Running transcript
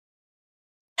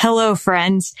Hello,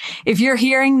 friends. If you're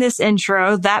hearing this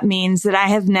intro, that means that I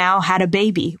have now had a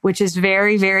baby, which is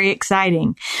very, very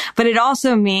exciting. But it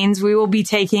also means we will be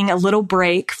taking a little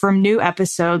break from new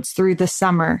episodes through the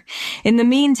summer. In the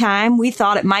meantime, we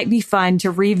thought it might be fun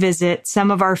to revisit some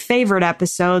of our favorite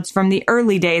episodes from the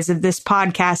early days of this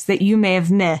podcast that you may have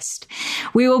missed.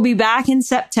 We will be back in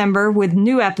September with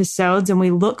new episodes, and we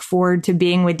look forward to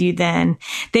being with you then.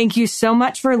 Thank you so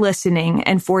much for listening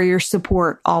and for your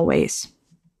support always.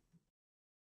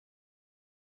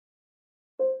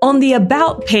 On the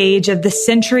About page of the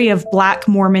Century of Black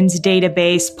Mormons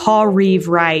database, Paul Reeve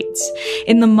writes,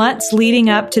 in the months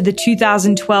leading up to the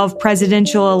 2012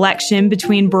 presidential election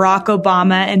between Barack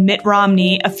Obama and Mitt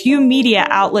Romney, a few media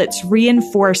outlets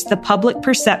reinforced the public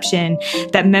perception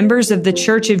that members of the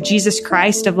Church of Jesus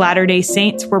Christ of Latter-day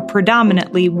Saints were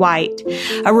predominantly white.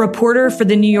 A reporter for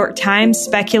the New York Times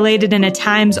speculated in a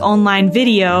Times online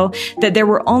video that there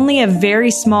were only a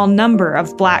very small number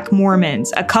of Black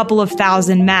Mormons, a couple of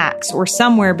thousand max, or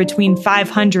somewhere between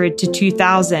 500 to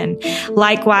 2,000.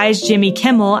 Likewise, Jimmy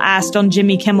Kimmel asked on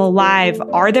Jimmy Kimmel Live,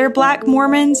 "Are there Black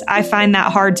Mormons?" I find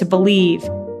that hard to believe.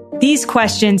 These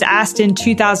questions asked in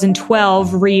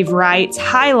 2012, Reeve writes,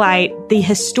 highlight the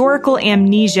historical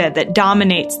amnesia that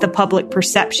dominates the public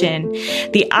perception.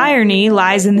 The irony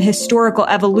lies in the historical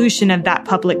evolution of that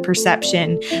public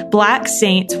perception. Black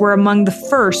saints were among the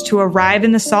first to arrive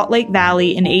in the Salt Lake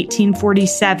Valley in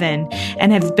 1847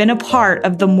 and have been a part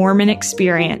of the Mormon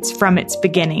experience from its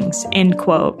beginnings, end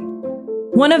quote.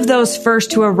 One of those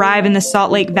first to arrive in the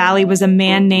Salt Lake Valley was a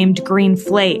man named Green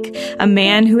Flake, a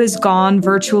man who has gone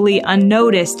virtually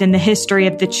unnoticed in the history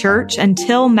of the church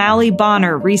until Mauli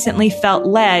Bonner recently felt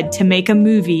led to make a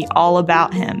movie all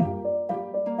about him.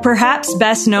 Perhaps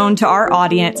best known to our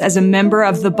audience as a member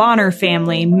of the Bonner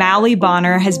family, Mauli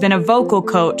Bonner has been a vocal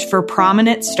coach for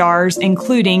prominent stars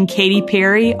including Katy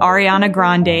Perry, Ariana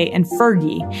Grande, and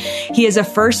Fergie. He is a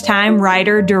first-time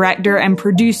writer, director, and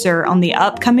producer on the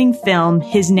upcoming film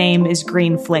His Name is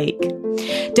Green Flake.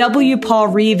 W. Paul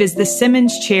Reeve is the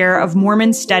Simmons Chair of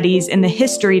Mormon Studies in the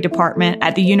History Department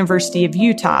at the University of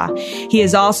Utah. He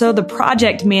is also the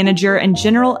project manager and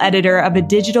general editor of a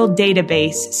digital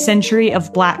database, Century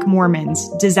of Black Mormons,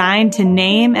 designed to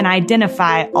name and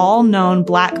identify all known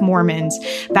Black Mormons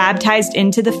baptized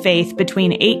into the faith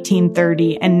between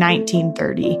 1830 and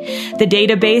 1930. The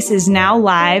database is now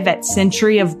live at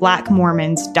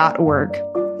centuryofblackmormons.org.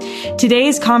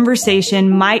 Today's conversation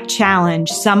might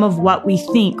challenge some of what we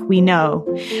think we know.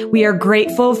 We are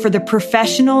grateful for the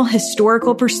professional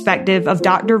historical perspective of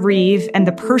Dr. Reeve and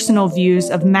the personal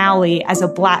views of Mauli as a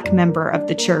Black member of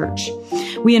the church.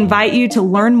 We invite you to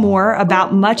learn more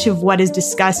about much of what is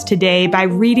discussed today by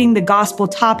reading the Gospel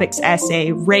Topics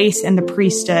essay, Race and the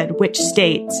Priesthood, which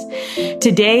states,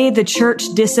 "Today, the church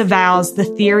disavows the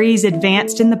theories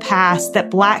advanced in the past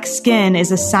that Black skin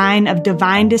is a sign of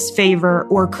divine disfavor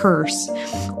or curse,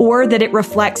 or that it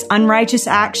reflects unrighteous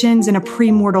actions in a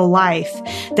premortal life,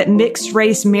 that mixed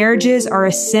race marriages are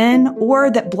a sin,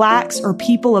 or that Blacks or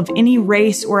people of any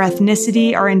race or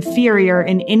ethnicity are inferior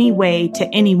in any way to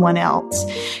anyone else.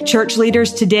 Church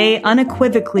leaders today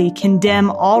unequivocally condemn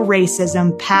all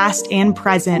racism, past and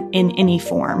present, in any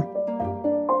form."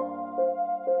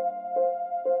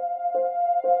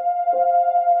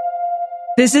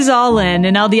 This is All In,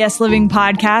 an LDS Living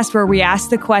podcast where we ask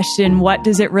the question, what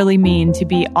does it really mean to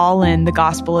be all in the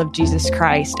gospel of Jesus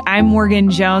Christ? I'm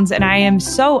Morgan Jones, and I am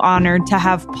so honored to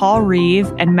have Paul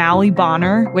Reeve and Mauli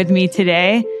Bonner with me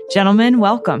today. Gentlemen,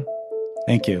 welcome.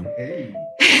 Thank you.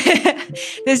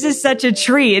 This is such a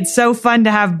treat. It's so fun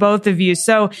to have both of you.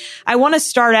 So I want to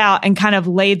start out and kind of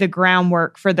lay the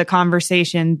groundwork for the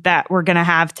conversation that we're going to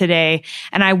have today.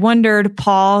 And I wondered,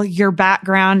 Paul, your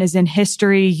background is in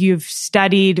history. You've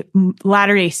studied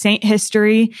Latter-day Saint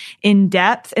history in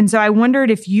depth. And so I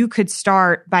wondered if you could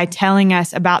start by telling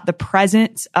us about the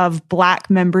presence of Black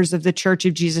members of the Church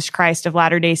of Jesus Christ of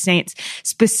Latter-day Saints,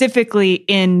 specifically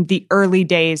in the early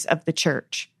days of the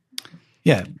church.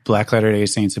 Yeah, Black Latter-day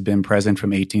Saints have been present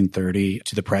from 1830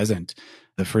 to the present.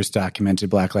 The first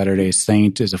documented Black Latter-day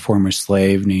Saint is a former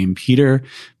slave named Peter,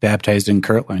 baptized in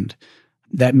Kirtland.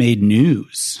 That made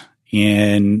news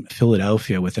in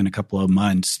Philadelphia within a couple of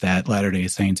months that Latter-day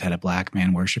Saints had a Black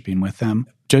man worshiping with them.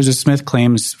 Joseph Smith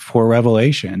claims 4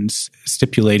 revelations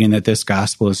stipulating that this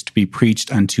gospel is to be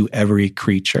preached unto every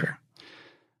creature.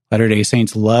 Latter-day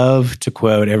Saints love to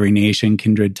quote every nation,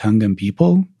 kindred, tongue, and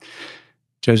people.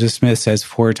 Joseph Smith says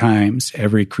 4 times,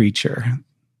 every creature,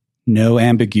 no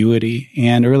ambiguity.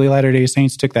 And early Latter-day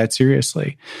Saints took that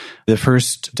seriously. The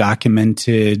first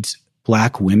documented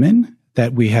Black women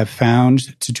that we have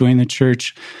found to join the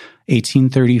church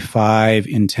 1835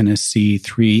 in Tennessee,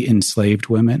 3 enslaved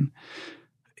women.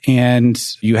 And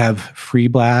you have free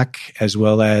Black as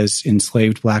well as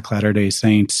enslaved Black Latter-day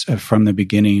Saints from the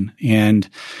beginning. And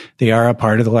they are a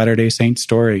part of the Latter-day Saint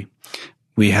story.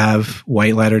 We have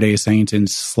white Latter-day Saints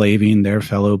enslaving their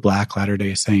fellow Black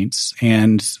Latter-day Saints.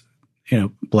 And,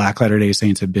 Black Latter-day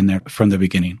Saints have been there from the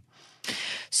beginning.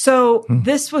 So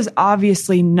this was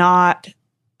obviously not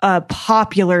a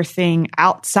popular thing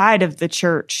outside of the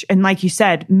church. And like you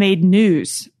said, made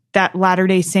news that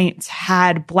Latter-day Saints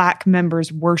had Black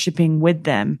members worshiping with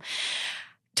them.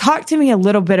 Talk to me a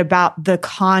little bit about the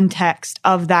context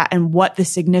of that and what the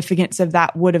significance of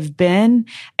that would have been,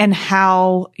 and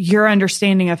how your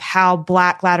understanding of how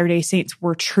Black Latter-day Saints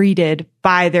were treated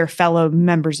by their fellow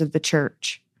members of the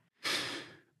church.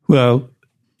 Well,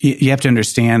 you have to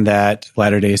understand that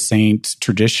Latter-day Saint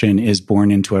tradition is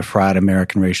born into a fraught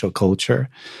American racial culture.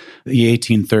 The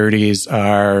 1830s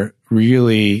are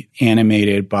really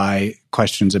animated by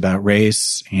questions about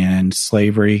race and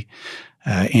slavery,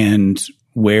 and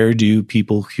where do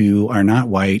people who are not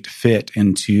white fit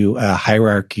into a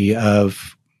hierarchy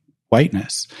of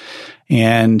whiteness.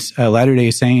 And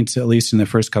Latter-day Saints, at least in the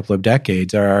first couple of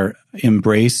decades, are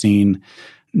embracing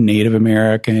Native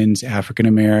Americans, African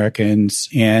Americans,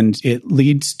 and it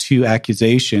leads to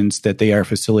accusations that they are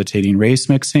facilitating race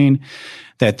mixing,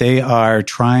 that they are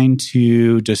trying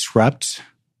to disrupt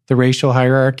the racial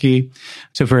hierarchy.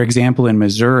 So, for example, in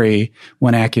Missouri,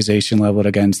 one accusation leveled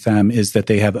against them is that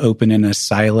they have opened an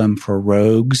asylum for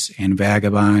rogues and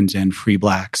vagabonds and free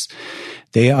Blacks.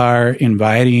 They are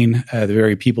inviting the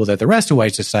very people that the rest of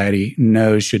white society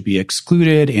knows should be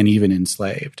excluded and even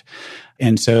enslaved.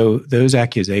 And so those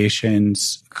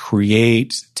accusations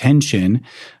create tension,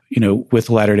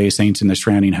 with Latter-day Saints in the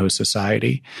surrounding host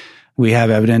society. We have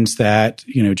evidence that,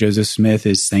 Joseph Smith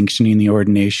is sanctioning the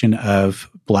ordination of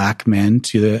Black men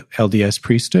to the LDS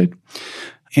priesthood.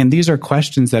 And these are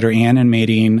questions that are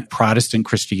animating Protestant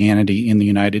Christianity in the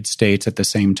United States at the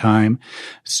same time.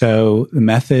 So the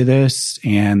Methodists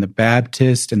and the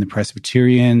Baptists and the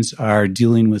Presbyterians are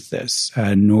dealing with this.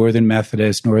 Northern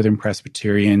Methodists, Northern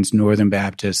Presbyterians, Northern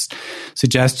Baptists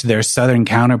suggest to their Southern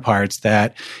counterparts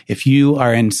that if you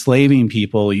are enslaving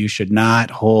people, you should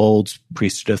not hold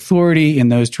priesthood authority in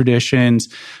those traditions.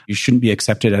 You shouldn't be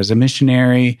accepted as a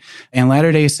missionary. And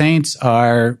Latter-day Saints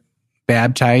are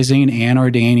baptizing and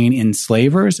ordaining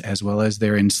enslavers as well as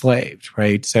their enslaved,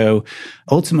 right? So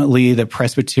ultimately, the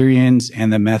Presbyterians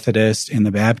and the Methodists and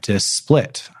the Baptists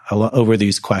split over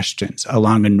these questions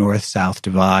along a north-south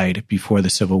divide before the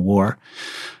Civil War.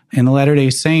 And the Latter-day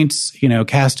Saints,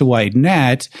 cast a wide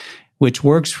net, which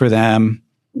works for them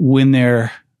when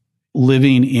they're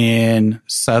living in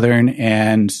southern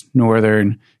and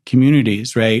northern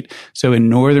communities, right? So in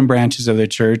northern branches of the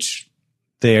church,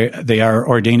 they are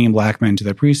ordaining Black men to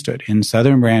the priesthood. In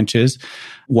southern branches,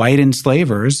 white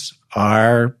enslavers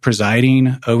are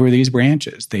presiding over these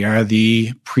branches. They are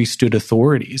the priesthood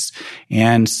authorities.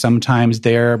 And sometimes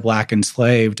their Black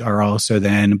enslaved are also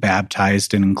then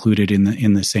baptized and included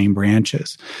in the same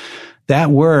branches.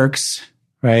 That works,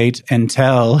 right,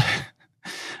 until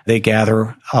they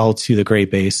gather all to the Great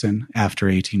Basin after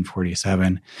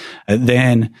 1847.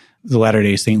 Then the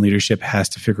Latter-day Saint leadership has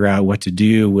to figure out what to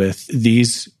do with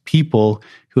these people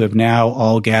who have now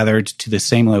all gathered to the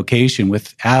same location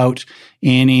without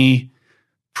any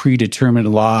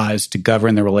predetermined laws to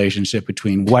govern the relationship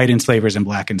between white enslavers and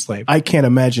Black enslaved. I can't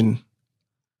imagine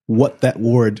what that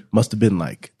ward must have been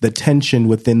like. The tension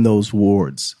within those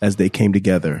wards as they came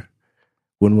together.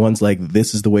 When one's like,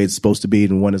 this is the way it's supposed to be,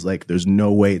 and one is like, there's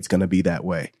no way it's going to be that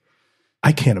way.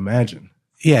 I can't imagine.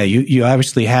 Yeah, you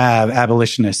obviously have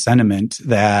abolitionist sentiment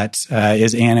that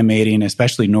is animating,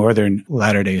 especially Northern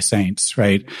Latter-day Saints,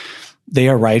 right? They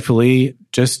are rightfully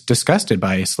just disgusted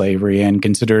by slavery and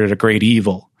consider it a great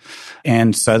evil.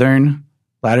 And Southern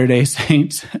Latter-day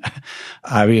Saints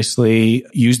obviously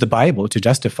use the Bible to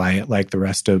justify it, like the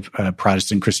rest of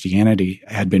Protestant Christianity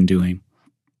had been doing.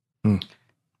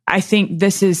 I think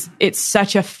it's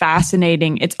such a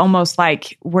fascinating, it's almost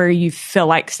like where you feel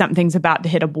like something's about to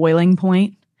hit a boiling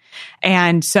point.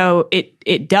 And so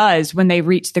it does when they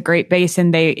reach the Great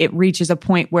Basin, it reaches a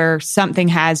point where a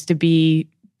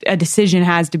decision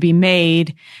has to be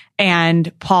made.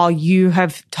 And Paul, you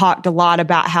have talked a lot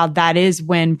about how that is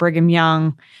when Brigham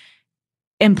Young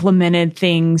implemented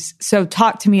things. So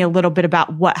talk to me a little bit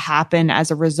about what happened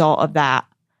as a result of that.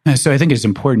 So I think it's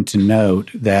important to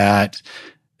note that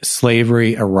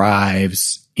slavery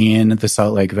arrives in the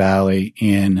Salt Lake Valley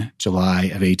in July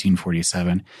of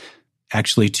 1847,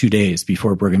 actually 2 days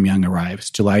before Brigham Young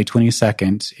arrives. July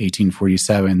 22nd,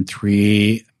 1847,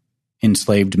 3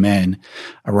 enslaved men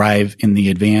arrive in the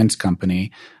advance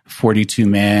company. 42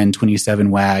 men,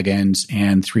 27 wagons,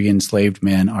 and 3 enslaved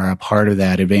men are a part of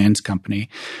that advance company.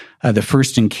 The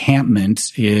first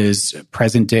encampment is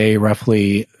present day,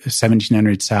 roughly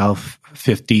 1700 south,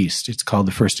 5th east. It's called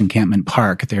the First Encampment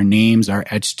Park. Their names are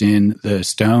etched in the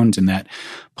stones in that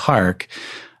park,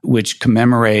 which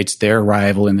commemorates their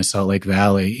arrival in the Salt Lake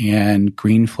Valley. And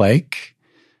Green Flake,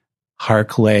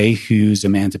 Harkley, whose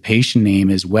emancipation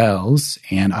name is Wells,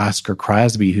 and Oscar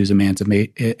Crosby, whose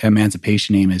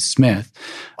emancipation name is Smith,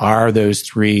 are those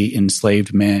 3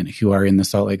 enslaved men who are in the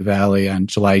Salt Lake Valley on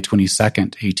July 22nd,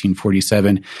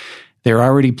 1847. They're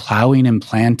already plowing and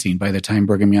planting by the time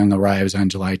Brigham Young arrives on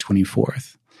July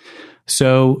 24th.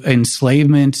 So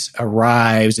enslavement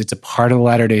arrives. It's a part of the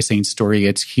Latter-day Saints story.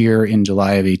 It's here in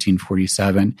July of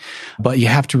 1847. But you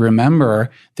have to remember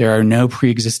there are no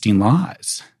pre-existing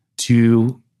laws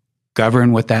to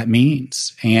govern what that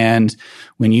means. And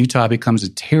when Utah becomes a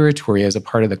territory as a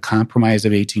part of the Compromise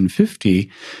of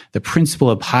 1850, the principle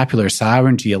of popular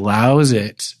sovereignty allows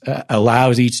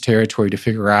each territory to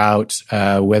figure out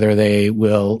whether they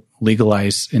will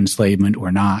legalize enslavement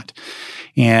or not.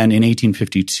 And in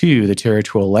 1852, the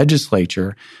territorial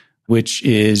legislature, which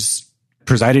is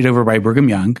presided over by Brigham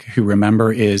Young, who,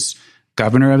 remember, is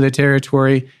governor of the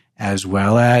territory as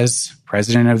well as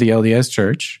president of the LDS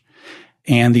Church,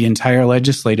 and the entire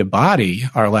legislative body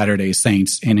are Latter-day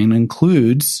Saints, and it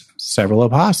includes several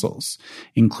apostles,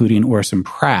 including Orson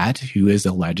Pratt, who is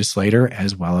a legislator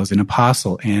as well as an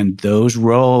apostle. And those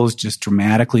roles just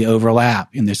dramatically overlap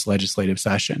in this legislative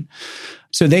session.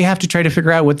 So they have to try to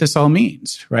figure out what this all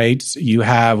means, right? You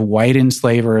have white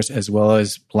enslavers as well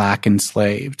as black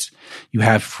enslaved. You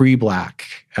have free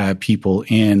black people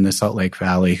in the Salt Lake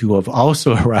Valley who have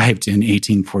also arrived in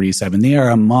 1847. They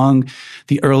are among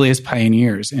the earliest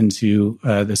pioneers into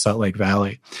the Salt Lake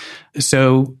Valley.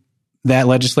 So that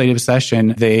legislative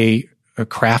session, they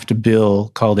craft a bill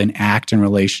called an Act in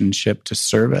Relationship to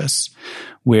Service,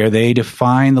 where they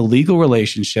define the legal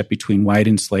relationship between white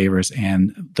enslavers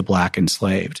and the black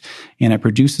enslaved. And it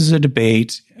produces a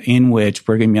debate in which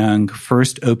Brigham Young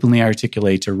first openly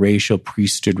articulates a racial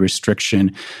priesthood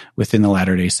restriction within the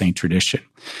Latter-day Saint tradition.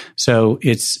 So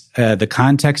it's the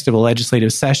context of a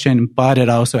legislative session, but it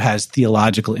also has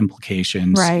theological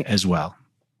implications as well.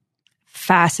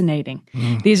 Fascinating.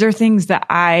 These are things that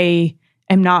I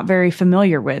am not very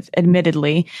familiar with,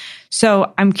 admittedly.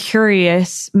 So I'm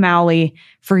curious, Mauli,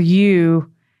 for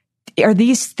you, are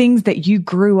these things that you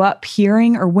grew up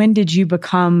hearing, or when did you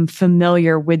become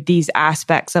familiar with these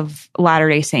aspects of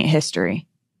Latter-day Saint history?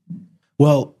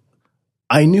 Well,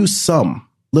 I knew some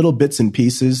little bits and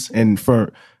pieces. And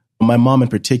for my mom in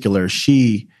particular,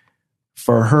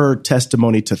 for her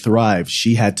testimony to thrive,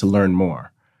 she had to learn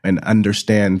more and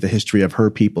understand the history of her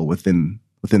people within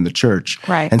the church.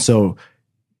 Right. And so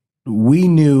we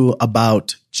knew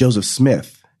about Joseph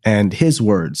Smith and his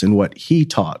words and what he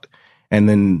taught, and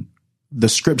then the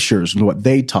scriptures and what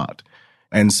they taught.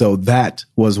 And so that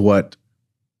was what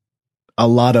a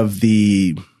lot of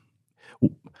the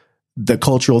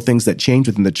cultural things that changed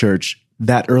within the church,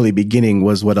 that early beginning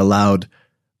was what allowed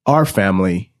our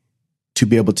family to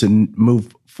be able to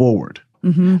move forward.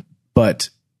 Mm-hmm. But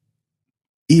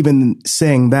even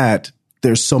saying that,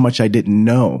 there's so much I didn't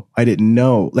know.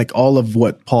 Like all of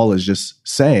what Paul is just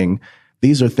saying,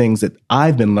 these are things that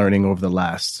I've been learning over the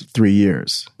last 3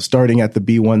 years, starting at the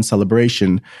B1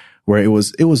 celebration, where it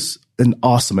was an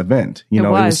awesome event. I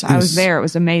was there. It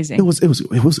was amazing. It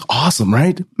was awesome,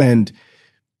 right? And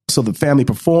so the family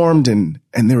performed, and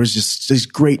there was just these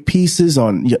great pieces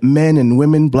on men and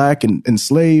women, black and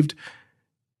enslaved.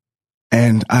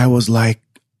 And I was like,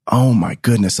 oh my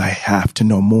goodness, I have to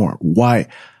know more. Why?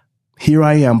 Here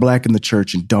I am, black in the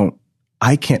church, and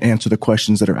I can't answer the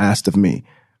questions that are asked of me.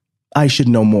 I should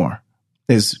know more,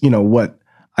 is, what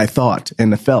I thought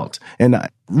and I felt. And I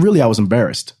was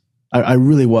embarrassed. I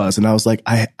really was. And I was like,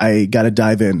 I got to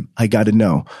dive in. I got to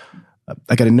know.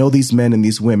 I got to know these men and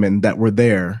these women that were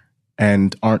there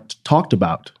and aren't talked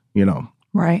about,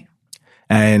 Right.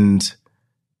 And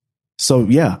so,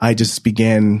 I just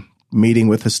began meeting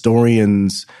with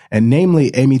historians, and namely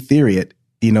Amy Theriot.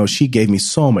 She gave me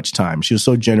so much time. She was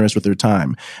so generous with her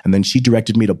time. And then she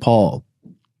directed me to Paul.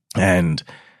 And,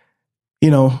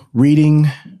 reading,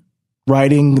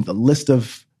 writing the list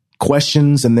of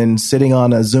questions, and then sitting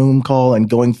on a Zoom call and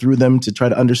going through them to try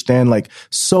to understand,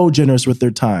 so generous with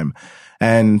their time.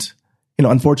 And,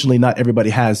 unfortunately, not everybody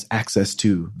has access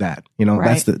to that.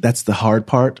 Right. That's the hard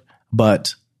part.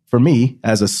 But for me,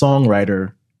 as a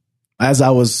songwriter, as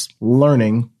I was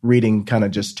learning, reading kind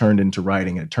of just turned into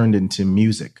writing. It turned into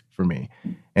music for me.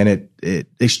 And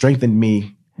it strengthened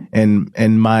me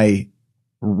and my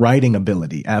writing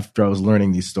ability after I was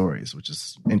learning these stories, which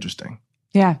is interesting.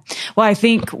 Yeah. Well, I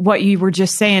think what you were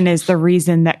just saying is the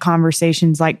reason that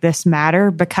conversations like this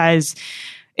matter, because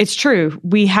it's true.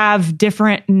 We have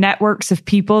different networks of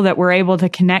people that we're able to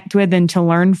connect with and to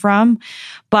learn from.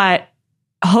 But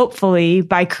hopefully,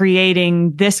 by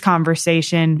creating this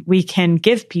conversation, we can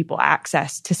give people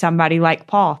access to somebody like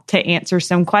Paul to answer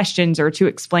some questions or to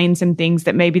explain some things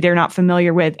that maybe they're not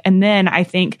familiar with. And then I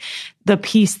think the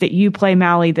piece that you play,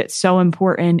 Mauli, that's so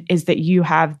important is that you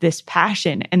have this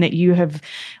passion and that you have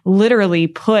literally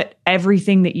put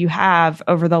everything that you have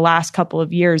over the last couple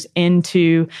of years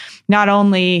into not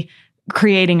only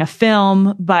creating a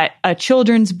film, but a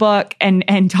children's book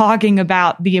and talking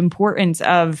about the importance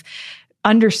of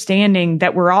understanding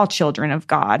that we're all children of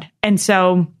God. And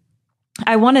so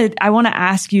I want to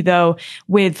ask you though,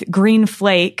 with Green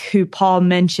Flake, who Paul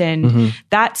mentioned,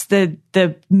 that's the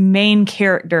main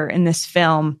character in this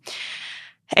film.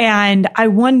 And I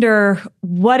wonder,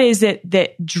 what is it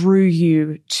that drew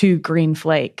you to Green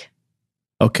Flake?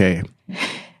 Okay.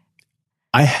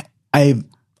 I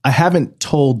haven't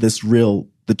told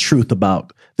the truth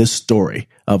about this story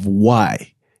of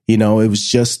why.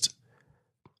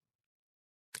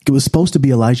 It was supposed to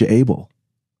be Elijah Abel.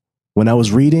 When I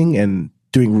was reading and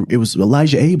it was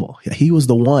Elijah Abel. He was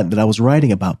the one that I was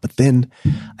writing about. But then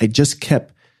I just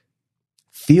kept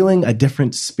feeling a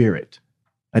different spirit,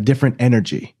 a different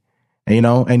energy,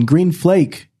 and Green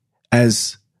Flake,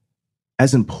 as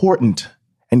important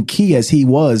and key as he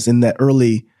was in that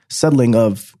early settling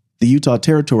of the Utah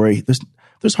territory,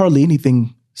 there's hardly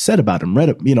anything said about him,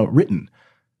 written.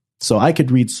 So I could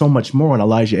read so much more on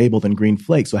Elijah Abel than Green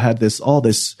Flake. So I had all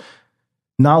this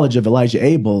knowledge of Elijah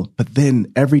Abel, but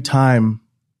then every time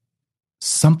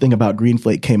something about Green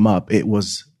Flake came up, it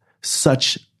was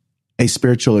such a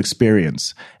spiritual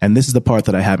experience. And this is the part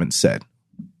that I haven't said.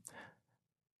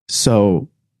 So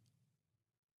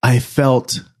I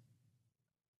felt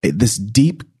this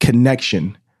deep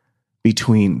connection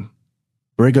between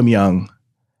Brigham Young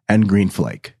and Green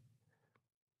Flake,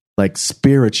 like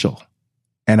spiritual.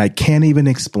 And I can't even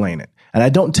explain it. And I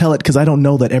don't tell it because I don't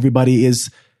know that everybody is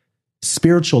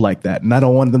spiritual like that. And I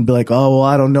don't want them to be like, oh, well,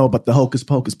 I don't know about the hocus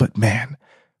pocus. But man,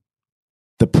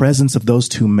 the presence of those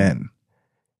two men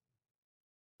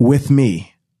with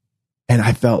me. And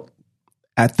I felt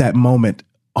at that moment,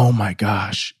 oh my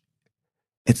gosh,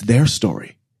 it's their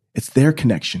story. It's their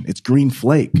connection. It's Green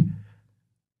Flake.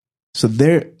 So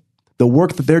the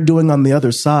work that they're doing on the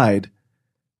other side,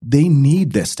 they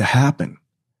need this to happen.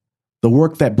 The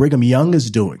work that Brigham Young is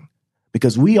doing,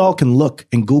 because we all can look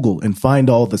and Google and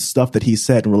find all the stuff that he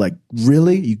said. And we're like,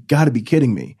 really? You got to be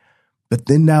kidding me. But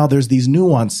then now there's these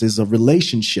nuances of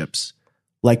relationships,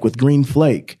 like with Green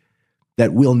Flake,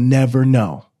 that we'll never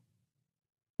know.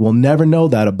 We'll never know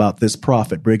that about this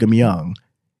prophet, Brigham Young,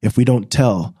 if we don't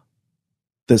tell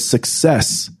the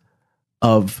success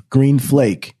of Green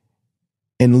Flake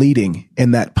in leading in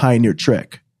that pioneer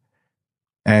trek.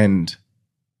 And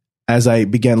as I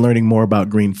began learning more about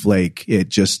Green Flake, it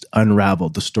just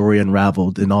unraveled. The story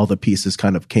unraveled and all the pieces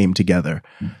kind of came together.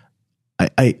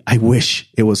 I wish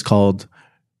it was called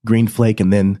Green Flake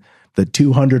and then the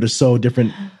 200 or so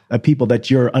different people that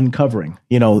you're uncovering,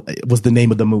 it was the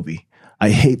name of the movie. I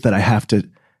hate that I have to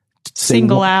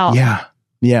single out.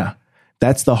 Yeah.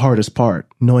 That's the hardest part,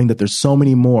 knowing that there's so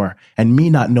many more and me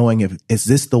not knowing is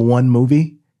this the one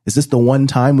movie? Is this the one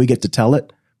time we get to tell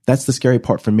it? That's the scary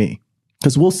part for me.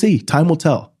 Because we'll see. Time will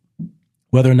tell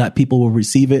whether or not people will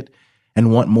receive it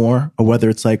and want more, or whether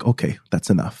it's like, okay, that's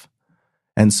enough.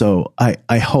 And so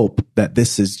I hope that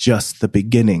this is just the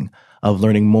beginning of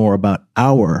learning more about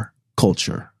our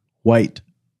culture, white,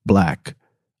 black,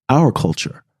 our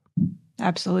culture.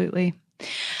 Absolutely.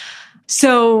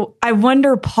 So I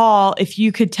wonder, Paul, if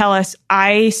you could tell us,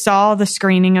 I saw the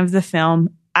screening of the film.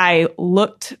 I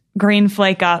looked Green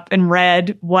Flake up and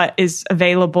read what is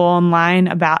available online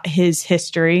about his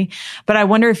history. But I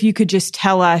wonder if you could just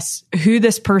tell us who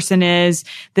this person is,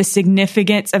 the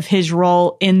significance of his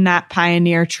role in that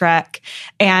pioneer trek.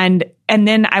 And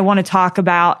then I want to talk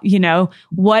about,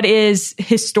 what is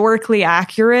historically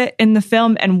accurate in the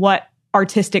film and what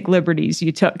artistic liberties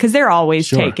you took, because they're always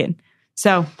taken.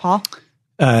 So, Paul?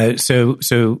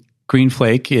 So Green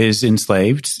Flake is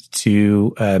enslaved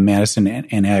to Madison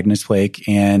and Agnes Flake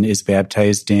and is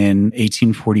baptized in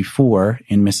 1844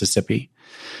 in Mississippi.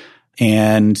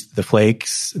 And the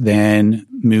Flakes then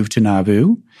move to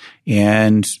Nauvoo,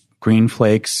 and Green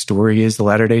Flake's story is the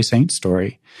Latter-day Saint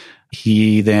story.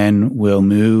 He then will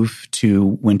move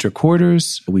to winter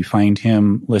quarters. We find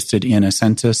him listed in a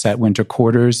census at winter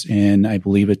quarters in, I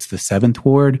believe it's the 7th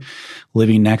Ward,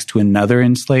 living next to another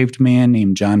enslaved man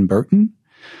named John Burton.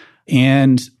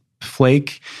 And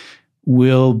Flake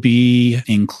will be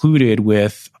included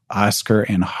with Oscar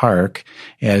and Hark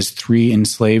as 3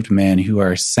 enslaved men who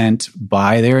are sent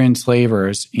by their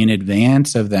enslavers in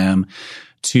advance of them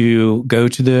to go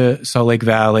to the Salt Lake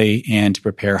Valley and to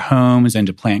prepare homes and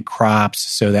to plant crops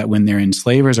so that when their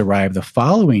enslavers arrive the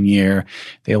following year,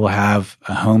 they will have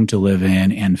a home to live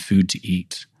in and food to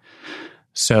eat.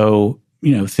 So,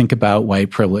 think about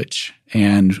white privilege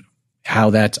and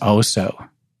how that's also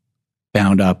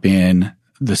bound up in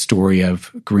the story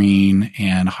of Green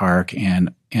and Hark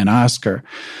and Oscar.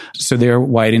 So their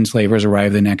white enslavers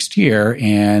arrive the next year,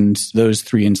 and those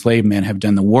 3 enslaved men have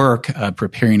done the work of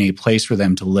preparing a place for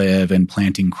them to live and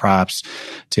planting crops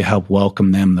to help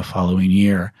welcome them the following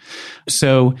year.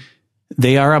 So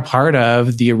they are a part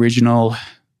of the original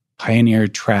pioneer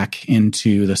trek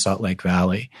into the Salt Lake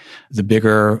Valley. The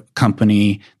bigger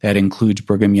company that includes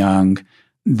Brigham Young,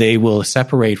 they will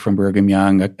separate from Brigham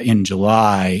Young in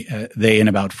July. They and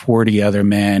about 40 other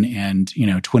men and,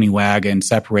 20 wagons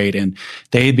separate, and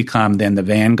they become then the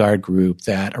vanguard group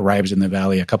that arrives in the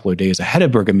valley a couple of days ahead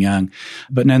of Brigham Young.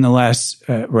 But nonetheless,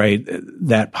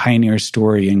 that pioneer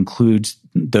story includes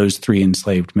those 3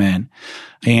 enslaved men.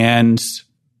 And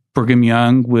Brigham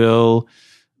Young will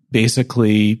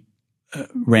basically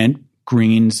rent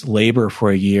Green's labor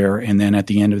for a year, and then at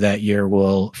the end of that year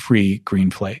will free Green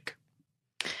Flake.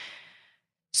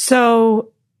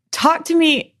 So talk to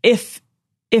me if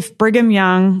Brigham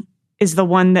Young is the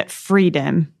one that freed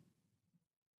him,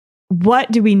 what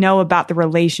do we know about the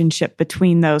relationship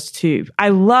between those two? I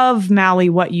love, Mauli,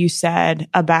 what you said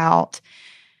about,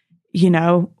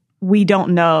 we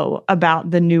don't know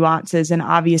about the nuances, and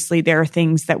obviously there are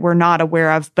things that we're not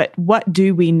aware of, but what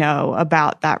do we know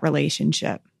about that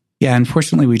relationship? Yeah,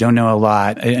 unfortunately, we don't know a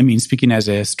lot. I mean, speaking as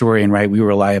a historian, right, we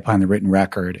rely upon the written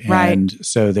record. And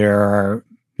so there are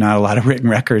not a lot of written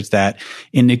records that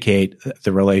indicate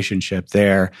the relationship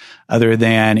there, other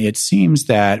than it seems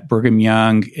that Brigham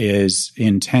Young is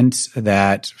intent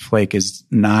that Flake is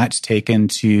not taken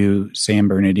to San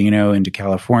Bernardino into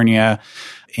California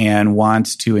and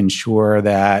wants to ensure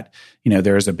that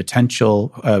there's a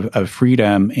potential of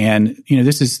freedom. And,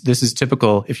 this is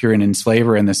typical. If you're an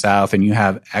enslaver in the South and you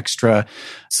have extra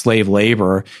slave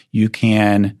labor, you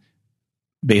can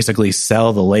basically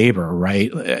sell the labor,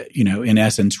 right? In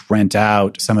essence, rent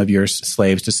out some of your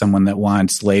slaves to someone that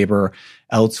wants labor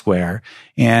elsewhere.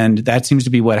 And that seems to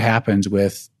be what happens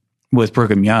with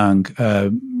Brigham Young,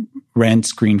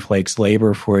 rents Green Flake's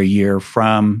labor for a year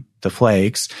from the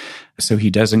Flakes. So he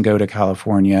doesn't go to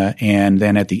California. And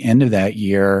then at the end of that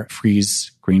year,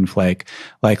 frees Green Flake,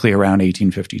 likely around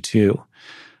 1852.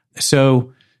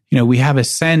 So, we have a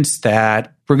sense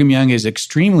that Brigham Young is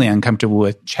extremely uncomfortable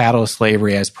with chattel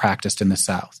slavery as practiced in the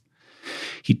South.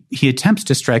 He attempts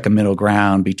to strike a middle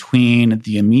ground between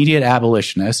the immediate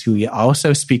abolitionists, who he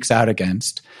also speaks out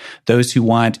against, those who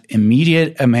want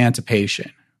immediate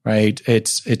emancipation, right?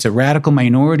 It's a radical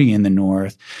minority in the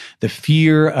North. The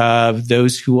fear of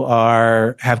those who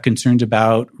have concerns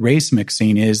about race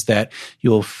mixing is that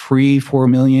you'll free 4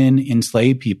 million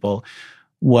enslaved people.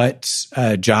 What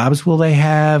jobs will they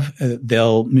have?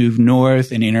 They'll move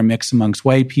north and intermix amongst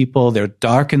white people. They'll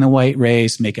darken the white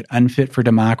race, make it unfit for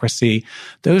democracy.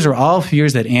 Those are all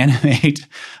fears that animate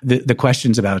the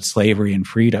questions about slavery and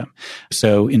freedom.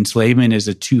 So enslavement is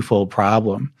a twofold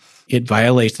problem. It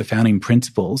violates the founding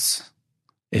principles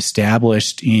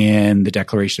established in the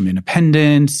Declaration of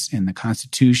Independence and the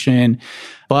Constitution,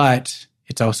 but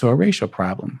it's also a racial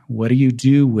problem. What do you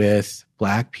do with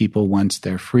Black people once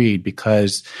they're freed?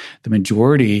 Because the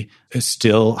majority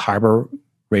still harbor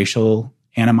racial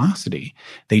animosity.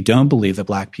 They don't believe that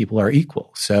Black people are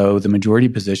equal. So the majority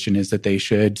position is that they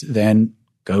should then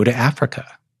go to Africa,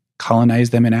 colonize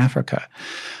them in Africa.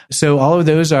 So all of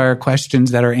those are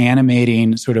questions that are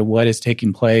animating sort of what is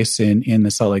taking place in the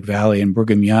Salt Lake Valley. And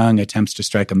Brigham Young attempts to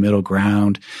strike a middle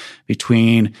ground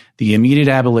between the immediate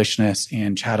abolitionists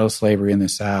and chattel slavery in the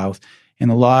South. And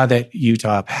the law that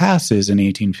Utah passes in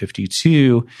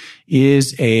 1852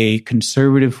 is a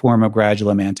conservative form of gradual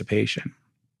emancipation.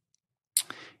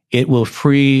 It will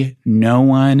free no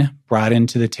one brought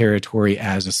into the territory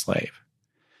as a slave,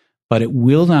 but it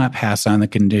will not pass on the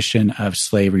condition of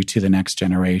slavery to the next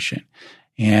generation.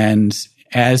 And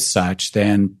as such,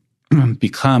 then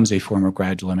becomes a form of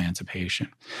gradual emancipation.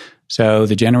 So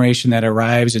the generation that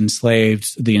arrives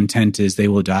enslaved, the intent is they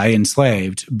will die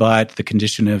enslaved, but the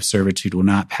condition of servitude will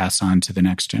not pass on to the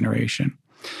next generation.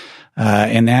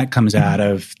 And that comes out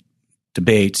of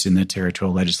debates in the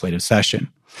territorial legislative session.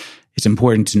 It's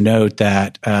important to note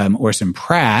that Orson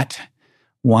Pratt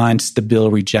wants the bill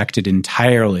rejected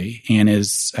entirely and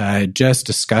is just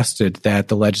disgusted that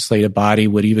the legislative body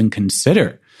would even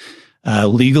consider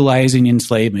legalizing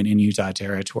enslavement in Utah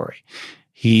Territory.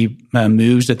 He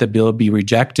moves that the bill be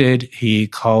rejected. He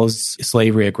calls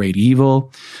slavery a great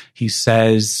evil. He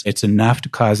says it's enough to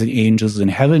cause the angels in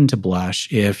heaven to blush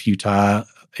if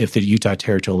the Utah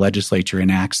Territorial Legislature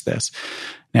enacts this.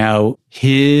 Now,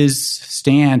 his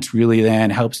stance really then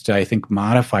helps to, I think,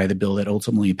 modify the bill that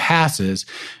ultimately passes,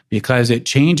 because it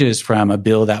changes from a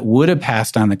bill that would have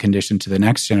passed on the condition to the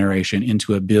next generation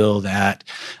into a bill that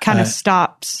kind of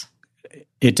stops.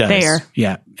 It does. There.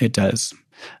 Yeah, it does.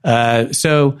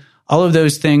 So all of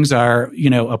those things are,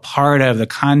 a part of the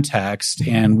context,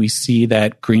 and we see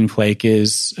that Green Flake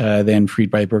is then freed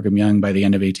by Brigham Young by the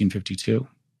end of 1852.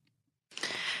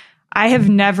 I have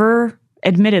never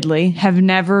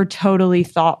totally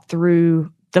thought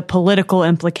through the political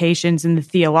implications and the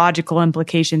theological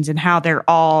implications and how they're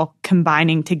all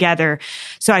combining together.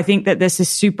 So I think that this is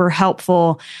super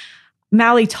helpful.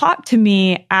 Mauli, talk to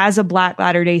me as a Black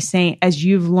Latter-day Saint, as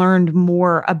you've learned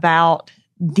more about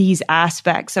these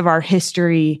aspects of our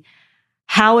history,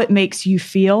 how it makes you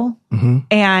feel,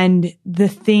 and the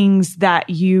things that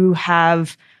you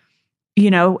have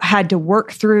had to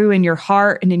work through in your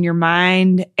heart and in your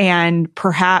mind, and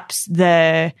perhaps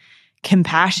the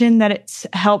compassion that it's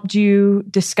helped you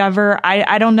discover.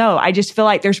 I don't know. I just feel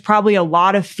like there's probably a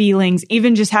lot of feelings,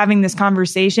 even just having this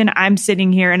conversation. I'm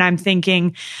sitting here and I'm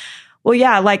thinking, well,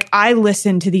 yeah, like I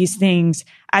listen to these things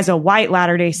as a white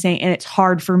Latter-day Saint, and it's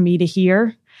hard for me to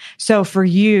hear. So for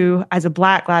you as a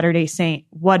Black Latter-day Saint,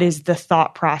 what is the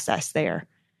thought process there?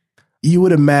 You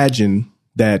would imagine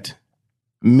that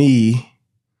me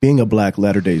being a Black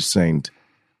Latter-day Saint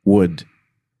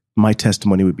my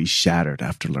testimony would be shattered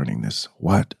after learning this.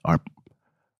 What? Our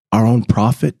own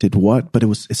prophet did what? But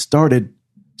it started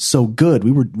so good.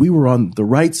 We were on the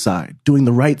right side, doing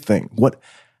the right thing. What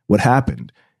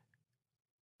happened?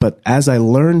 But as I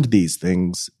learned these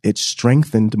things, it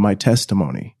strengthened my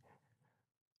testimony.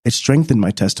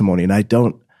 And I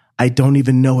don't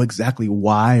even know exactly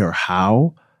why or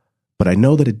how, but I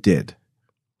know that it did.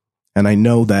 And I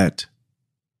know that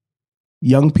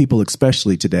young people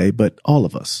especially today, but all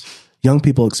of us, young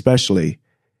people especially,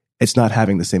 it's not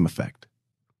having the same effect.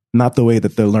 Not the way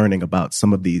that they're learning about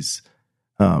some of these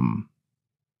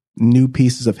new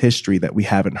pieces of history that we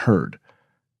haven't heard.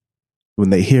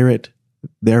 When they hear it,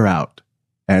 they're out.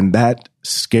 And that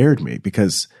scared me,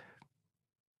 because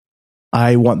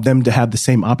I want them to have the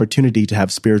same opportunity to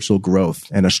have spiritual growth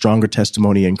and a stronger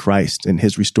testimony in Christ and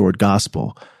his restored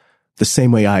gospel, the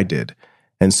same way I did.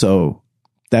 And so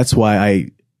that's why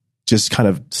I just kind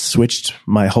of switched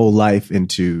my whole life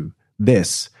into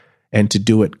this, and to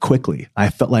do it quickly. I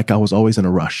felt like I was always in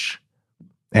a rush.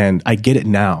 And I get it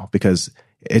now, because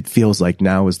it feels like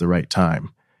now is the right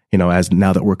time, as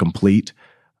now that we're complete.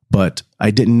 But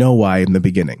I didn't know why in the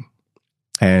beginning.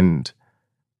 And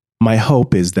my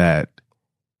hope is that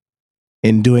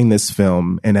in doing this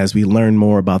film, and as we learn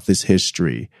more about this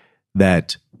history,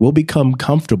 that we'll become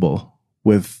comfortable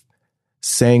with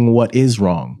saying what is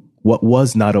wrong, what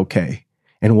was not okay,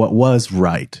 and what was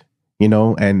right,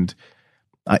 and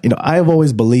I have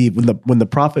always believed when the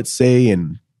prophets say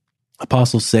and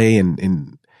apostles say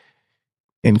in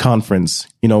conference,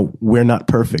 we're not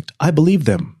perfect. I believe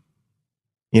them,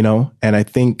 and I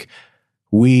think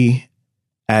we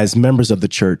as members of the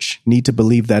church need to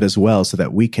believe that as well, so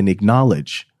that we can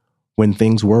acknowledge when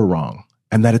things were wrong,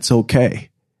 and that it's okay.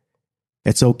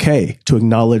 It's okay to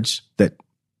acknowledge that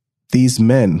these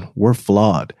men were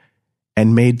flawed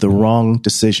and made the wrong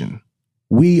decision.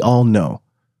 We all know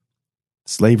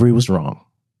slavery was wrong.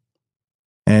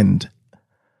 And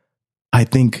I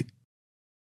think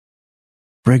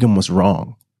Brigham was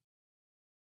wrong.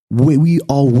 We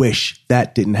all wish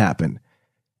that didn't happen.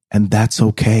 And that's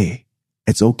okay.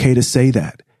 It's okay to say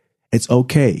that. It's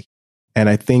okay. And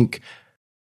I think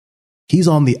he's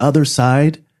on the other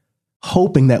side,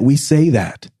 hoping that we say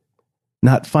that,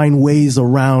 not find ways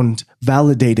around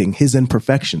validating his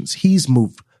imperfections. He's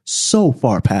moved so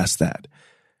far past that.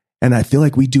 And I feel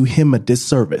like we do him a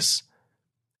disservice,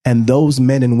 and those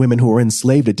men and women who are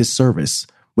enslaved a disservice,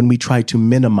 when we try to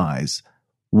minimize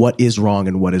what is wrong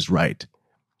and what is right.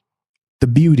 The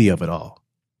beauty of it all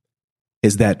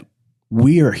is that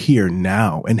we are here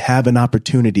now and have an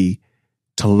opportunity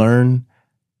to learn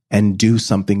and do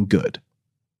something good.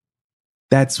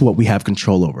 That's what we have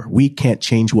control over. We can't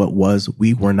change what was.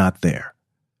 We were not there.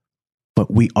 But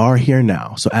we are here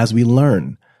now. So as we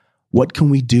learn, What can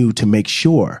we do to make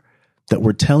sure that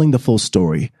we're telling the full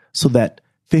story so that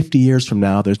 50 years from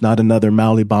now, there's not another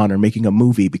Mauli Bonner making a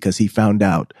movie because he found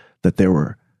out that there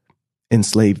were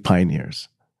enslaved pioneers?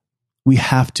 We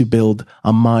have to build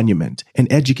a monument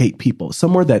and educate people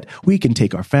somewhere that we can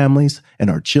take our families and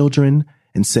our children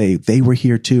and say they were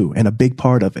here too and a big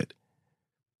part of it.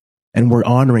 And we're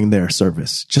honoring their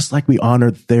service just like we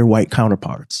honor their white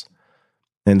counterparts.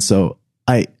 And so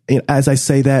as I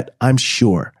say that, I'm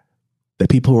sure that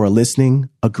people who are listening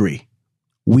agree.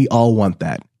 We all want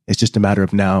that. It's just a matter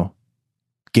of now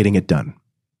getting it done.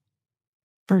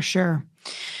 For sure.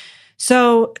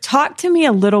 So talk to me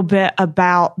a little bit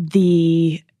about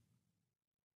the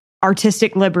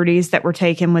artistic liberties that were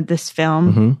taken with this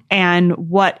film and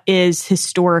what is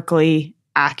historically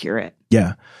accurate.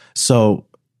 Yeah. So,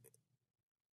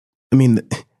 I mean,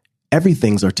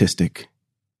 everything's artistic.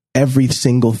 Every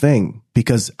single thing.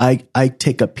 Because I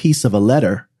take a piece of a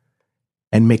letter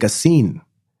and make a scene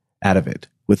out of it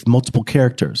with multiple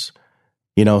characters.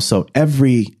 You know, so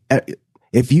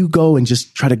if you go and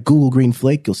just try to Google Green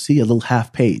Flake, you'll see a little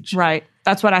half page. Right.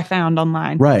 That's what I found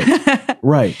online. Right.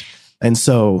 Right. And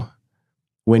so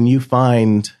when you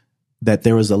find that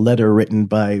there was a letter written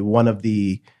by one of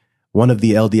the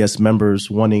LDS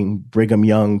members wanting Brigham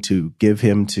Young to give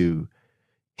him to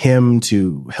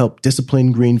help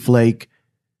discipline Green Flake,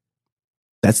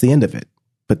 that's the end of it.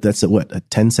 But that's a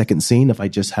 10-second scene if I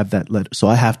just have that letter. So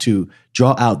I have to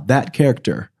draw out that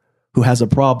character who has a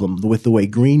problem with the way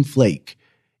Green Flake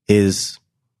is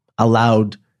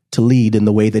allowed to lead in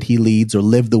the way that he leads or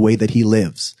live the way that he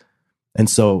lives. And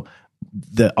so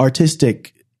the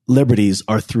artistic liberties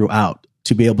are throughout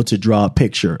to be able to draw a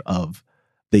picture of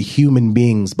the human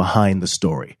beings behind the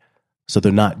story. So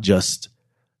they're not just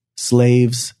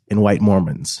slaves and white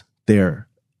Mormons. They're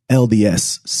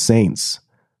LDS saints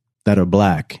that are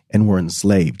Black and were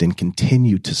enslaved and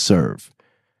continue to serve.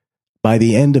 By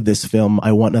the end of this film,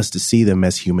 I want us to see them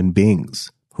as human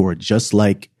beings who are just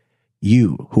like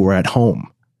you, who are at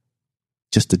home,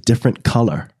 just a different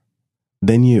color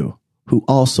than you, who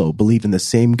also believe in the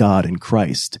same God in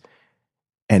Christ.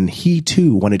 And he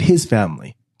too wanted his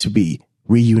family to be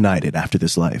reunited after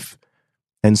this life.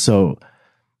 And so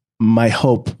my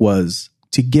hope was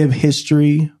to give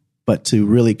history, but to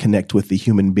really connect with the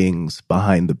human beings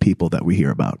behind the people that we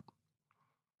hear about.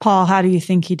 Paul, how do you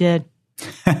think he did?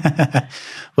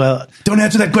 Well, don't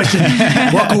answer that question.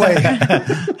 Walk away.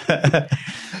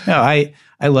 No,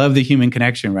 I love the human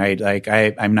connection, right? Like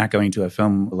I'm not going to a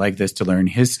film like this to learn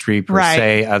history per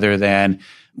se, other than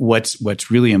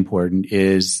what's really important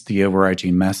is the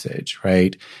overarching message,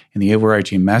 right? And the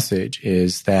overarching message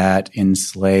is that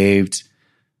enslaved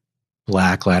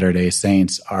Black Latter-day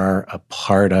Saints are a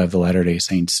part of the Latter-day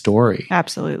Saints story.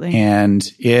 Absolutely. And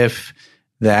if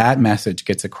that message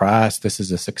gets across, this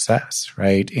is a success,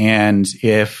 right? And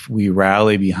if we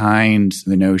rally behind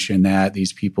the notion that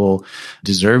these people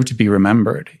deserve to be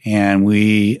remembered, and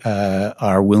we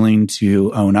are willing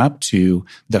to own up to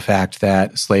the fact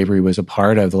that slavery was a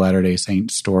part of the Latter-day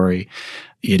Saint story,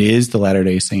 it is the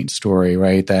Latter-day Saint story,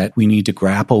 right? That we need to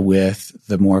grapple with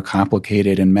the more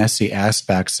complicated and messy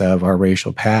aspects of our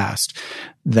racial past.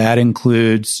 That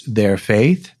includes their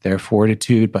faith, their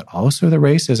fortitude, but also the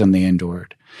racism they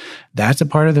endured. That's a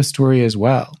part of the story as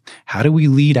well. How do we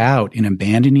lead out in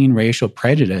abandoning racial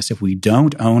prejudice if we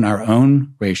don't own our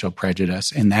own racial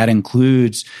prejudice? And that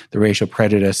includes the racial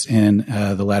prejudice in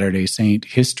the Latter-day Saint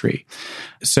history.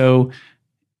 So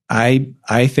I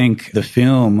think the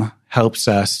film helps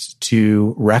us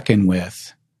to reckon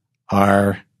with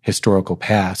our historical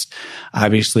past.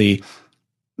 Obviously,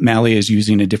 Mauli is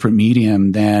using a different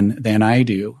medium than I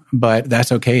do, but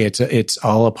that's okay. It's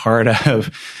all a part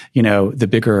of, the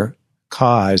bigger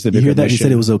cause. The bigger you hear that? mission. You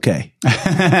said it was okay.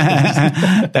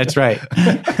 That's right.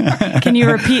 Can you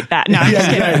repeat that? No, I'm just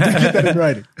kidding. Get that in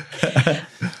writing.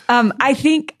 I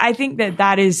think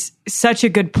that is such a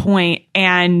good point.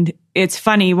 And it's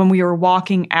funny, when we were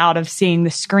walking out of seeing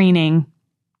the screening,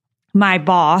 my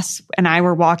boss and I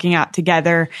were walking out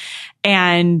together,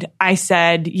 and I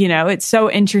said, it's so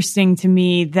interesting to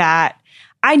me that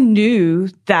I knew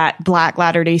that Black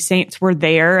Latter-day Saints were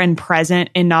there and present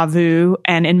in Nauvoo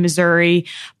and in Missouri,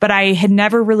 but I had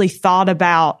never really thought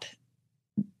about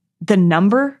the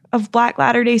number of Black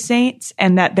Latter-day Saints,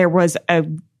 and that there was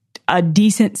a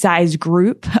decent sized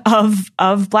group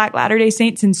of Black Latter-day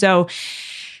Saints. And so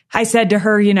I said to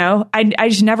her, I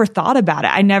just never thought about it.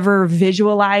 I never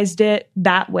visualized it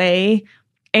that way.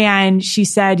 And she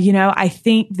said, I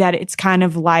think that it's kind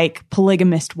of like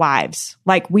polygamist wives.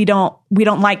 Like we don't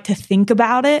like to think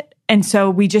about it. And so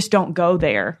we just don't go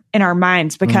there in our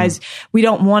minds because we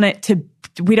don't want it to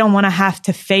we don't want to have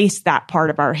to face that part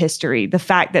of our history. The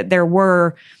fact that there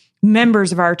were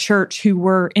members of our church who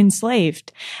were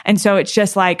enslaved. And so it's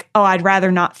just like, oh, I'd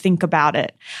rather not think about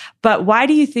it. But why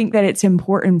do you think that it's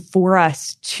important for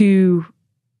us to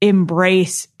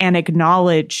embrace and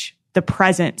acknowledge the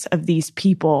presence of these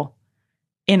people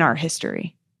in our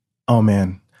history? Oh,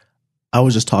 man. I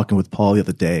was just talking with Paul the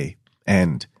other day,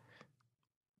 and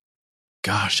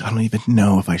gosh, I don't even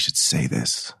know if I should say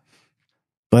this,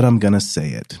 but I'm going to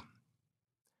say it.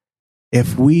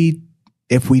 If we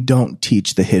don't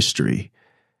teach the history,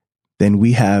 then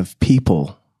we have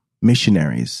people,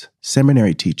 missionaries,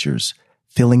 seminary teachers,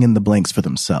 filling in the blanks for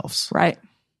themselves. Right.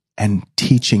 And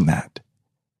teaching that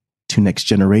to next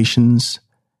generations,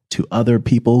 to other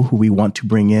people who we want to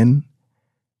bring in.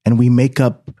 And we make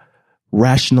up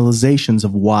rationalizations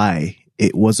of why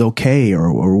it was okay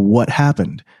or what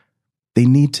happened. They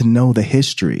need to know the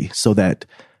history so that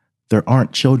there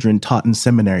aren't children taught in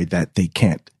seminary that they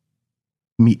can't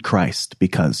meet Christ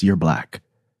because you're Black.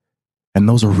 And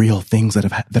those are real things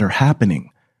that are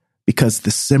happening because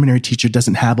the seminary teacher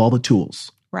doesn't have all the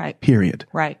tools. Right. Period.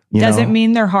 Right. Doesn't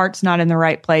mean their heart's not in the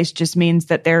right place. Just means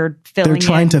that they're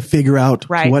trying to figure out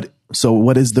what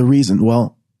is the reason?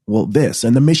 Well, this.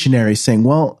 And the missionary saying,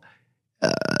 who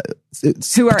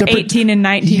are 18 and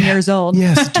 19 years old.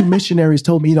 Yes. Two missionaries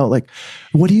told me,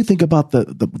 what do you think about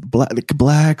the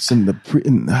blacks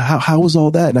and how was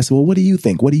all that? And I said, well, what do you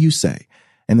think? What do you say?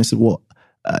 And they said, well,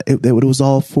 it was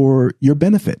all for your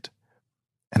benefit.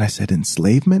 And I said,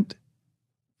 enslavement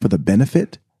for the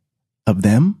benefit of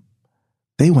them?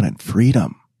 They wanted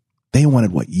freedom. They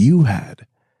wanted what you had.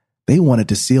 They wanted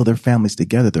to seal their families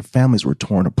together. Their families were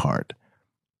torn apart.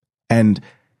 And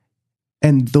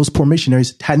those poor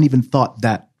missionaries hadn't even thought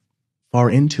that far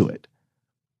into it.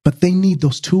 But they need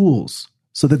those tools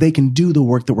so that they can do the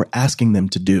work that we're asking them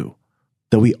to do,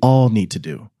 that we all need to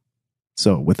do.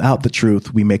 So without the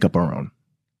truth, we make up our own.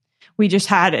 We just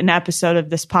had an episode of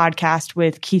this podcast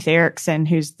with Keith Erickson,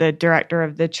 who's the director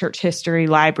of the Church History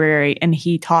Library, and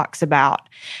he talks about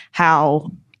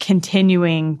how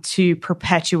continuing to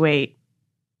perpetuate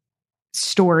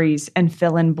stories and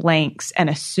fill in blanks and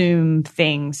assume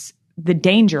things, the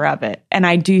danger of it. And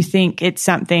I do think it's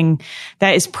something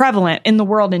that is prevalent in the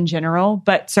world in general,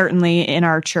 but certainly in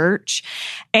our church.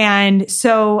 And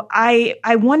so I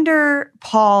wonder,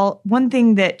 Paul, one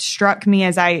thing that struck me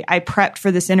as I prepped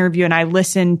for this interview and I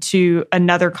listened to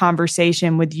another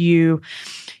conversation with you,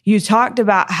 you talked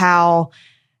about how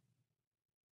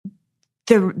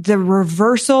the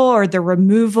reversal or the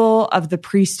removal of the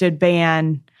priesthood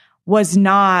ban was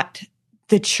not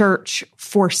the church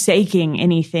forsaking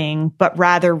anything, but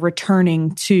rather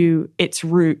returning to its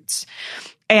roots.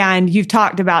 And you've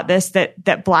talked about this,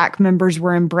 that Black members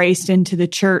were embraced into the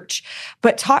church.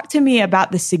 But talk to me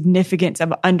about the significance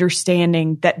of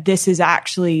understanding that this is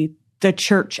actually the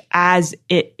church as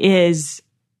it is,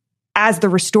 as the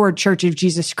restored church of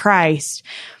Jesus Christ,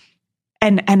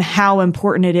 and how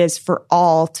important it is for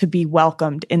all to be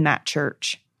welcomed in that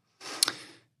church.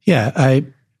 Yeah,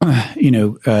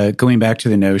 going back to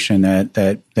the notion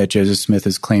that Joseph Smith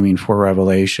is claiming for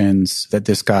Revelations, that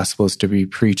this gospel is to be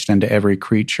preached unto every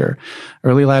creature,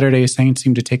 early Latter-day Saints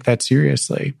seem to take that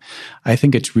seriously. I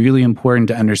think it's really important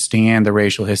to understand the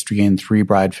racial history in three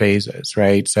broad phases,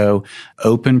 right? So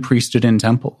open priesthood in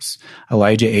temples.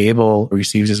 Elijah Abel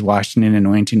receives his Washington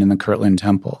anointing in the Kirtland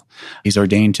Temple. He's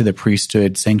ordained to the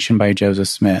priesthood sanctioned by Joseph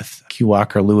Smith. Q.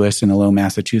 Walker Lewis in the Lowell,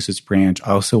 Massachusetts branch,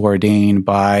 also ordained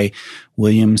by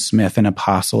William Smith, an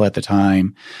apostle at the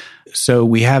time. So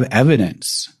we have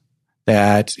evidence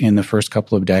that in the first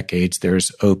couple of decades,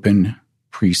 there's open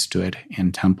priesthood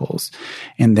in temples.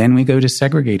 And then we go to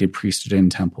segregated priesthood in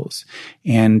temples.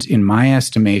 And in my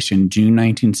estimation, June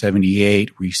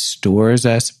 1978 restores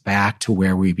us back to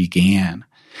where we began.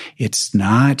 It's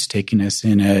not taking us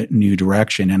in a new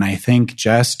direction. And I think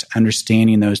just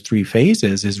understanding those three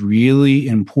phases is really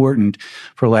important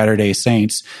for Latter-day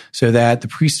Saints so that the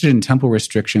priesthood and temple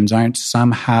restrictions aren't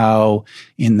somehow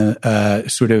in the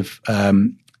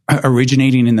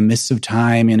originating in the midst of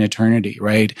time and eternity,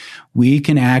 right? We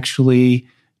can actually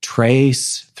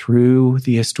trace through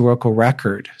the historical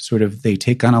record, they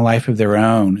take on a life of their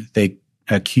own. They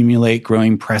accumulate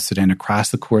growing precedent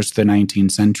across the course of the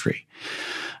 19th century.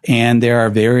 And there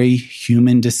are very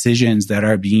human decisions that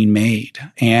are being made,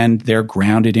 and they're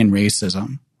grounded in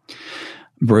racism.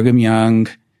 Brigham Young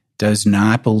does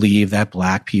not believe that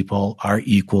Black people are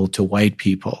equal to white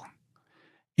people.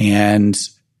 And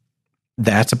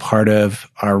that's a part of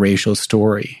our racial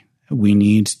story. We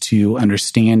need to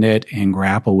understand it and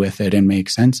grapple with it and make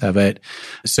sense of it.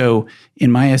 So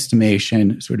in my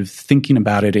estimation, sort of thinking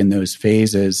about it in those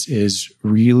phases is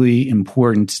really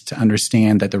important to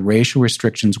understand that the racial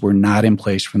restrictions were not in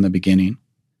place from the beginning.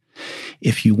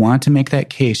 If you want to make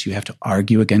that case, you have to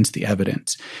argue against the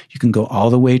evidence. You can go all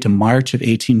the way to March of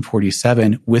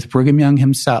 1847 with Brigham Young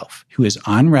himself, who is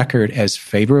on record as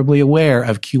favorably aware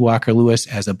of Q. Walker Lewis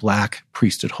as a Black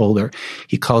priesthood holder.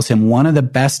 He calls him one of the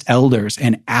best elders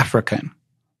and African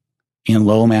in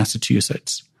Lowell,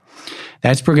 Massachusetts.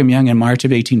 That's Brigham Young in March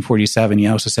of 1847. He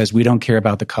also says, we don't care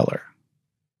about the color.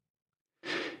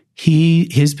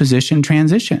 His position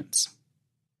transitions.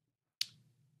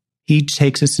 He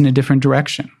takes us in a different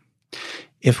direction.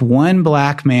 If one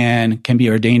Black man can be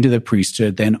ordained to the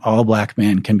priesthood, then all Black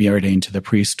men can be ordained to the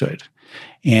priesthood.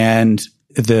 And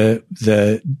the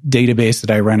database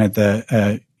that I run at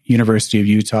the University of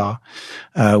Utah,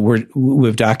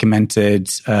 we've documented,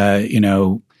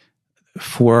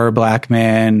 4 Black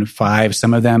men, 5,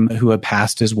 some of them who have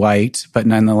passed as white, but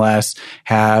nonetheless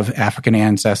have African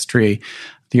ancestry.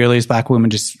 The earliest Black woman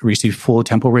just received full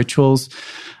temple rituals.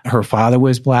 Her father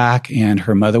was Black and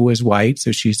her mother was white,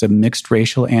 so she's a mixed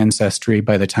racial ancestry.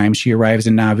 By the time she arrives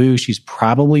in Nauvoo, she's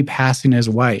probably passing as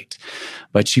white,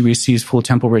 but she receives full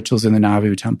temple rituals in the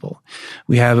Nauvoo temple.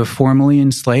 We have a formerly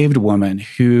enslaved woman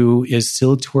who is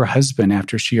sealed to her husband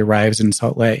after she arrives in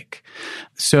Salt Lake.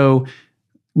 So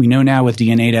we know now with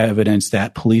DNA evidence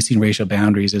that policing racial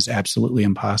boundaries is absolutely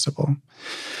impossible.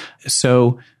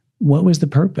 So what was the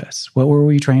purpose? What were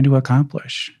we trying to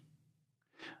accomplish?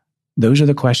 Those are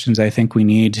the questions I think we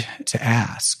need to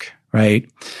ask, right?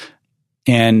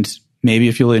 And maybe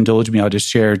if you'll indulge me, I'll just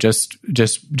share just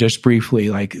briefly,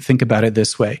 like think about it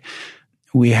this way.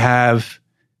 We have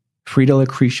Frida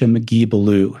Lucretia McGee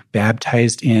Ballou,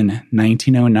 baptized in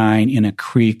 1909 in a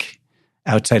creek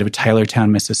outside of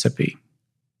Tylertown, Mississippi.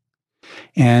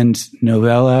 And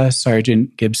Novella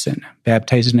Sargent Gibson,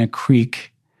 baptized in a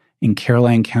creek in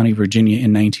Caroline County, Virginia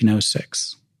in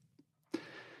 1906.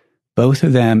 Both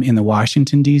of them in the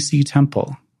Washington, D.C.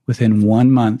 temple within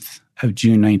 1 month of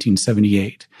June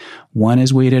 1978. One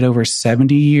has waited over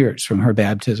 70 years from her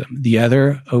baptism, the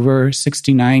other over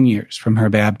 69 years from her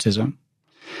baptism,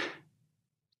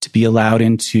 to be allowed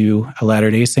into a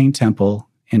Latter-day Saint temple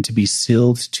and to be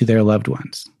sealed to their loved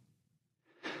ones.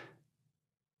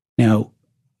 Now,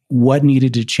 what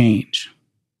needed to change?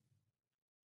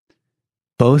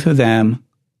 Both of them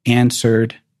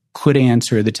could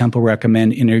answer the temple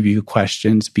recommend interview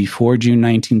questions before June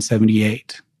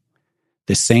 1978,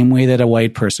 the same way that a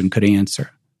white person could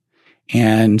answer.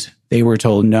 And they were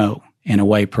told no, and a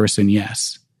white person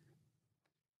yes.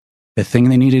 The thing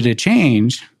they needed to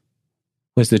change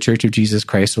was the Church of Jesus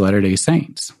Christ of Latter-day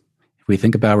Saints. If we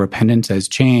think about repentance as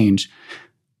change,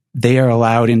 they are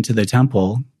allowed into the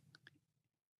temple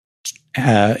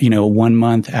 1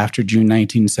 month after June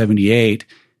 1978.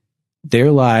 Their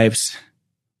lives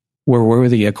were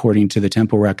worthy according to the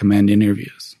temple recommend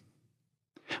interviews.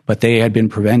 But they had been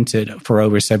prevented for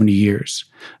over 70 years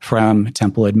from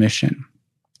temple admission.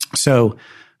 So,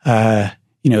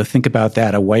 think about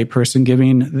that. A white person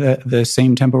giving the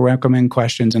same temple recommend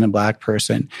questions and a Black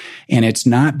person. And it's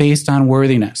not based on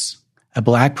worthiness. A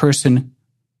Black person,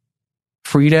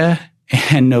 Frida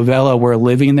and Novella, were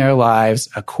living their lives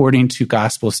according to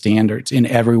gospel standards in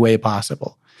every way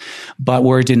possible, but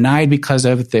were denied because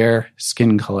of their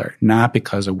skin color, not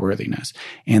because of worthiness.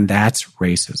 And that's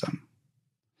racism.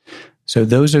 So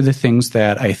those are the things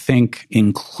that I think,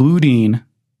 including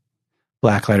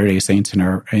Black Latter-day Saints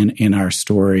in our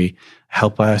story,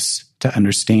 help us to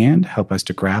understand, help us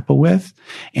to grapple with,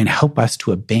 and help us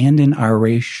to abandon our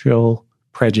racial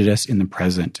prejudice in the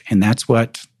present. And that's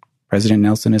what President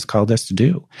Nelson has called us to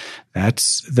do.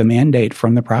 That's the mandate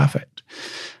from the prophet.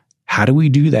 How do we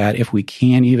do that if we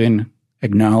can't even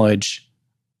acknowledge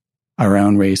our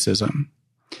own racism?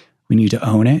 We need to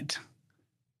own it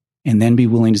and then be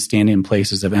willing to stand in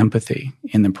places of empathy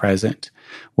in the present.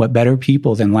 What better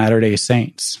people than Latter-day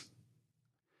Saints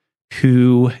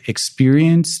who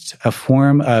experienced a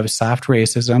form of soft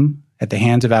racism at the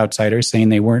hands of outsiders saying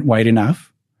they weren't white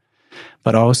enough,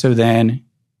 but also then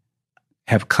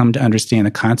have come to understand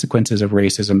the consequences of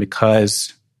racism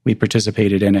because we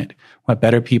participated in it. What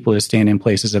better people to stand in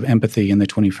places of empathy in the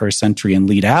 21st century and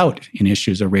lead out in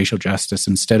issues of racial justice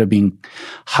instead of being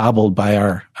hobbled by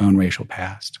our own racial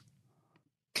past.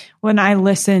 When I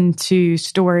listen to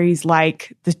stories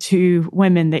like the 2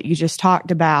 women that you just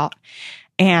talked about,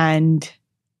 and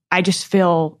I just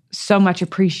feel so much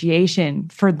appreciation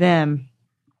for them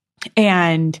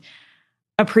and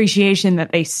appreciation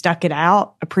that they stuck it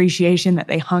out, appreciation that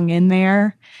they hung in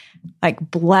there. like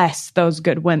bless those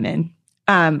good women.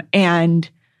 And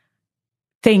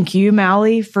thank you,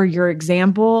 Mauli, for your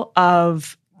example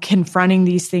of confronting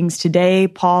these things today.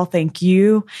 Paul, thank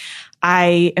you.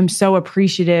 I am so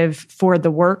appreciative for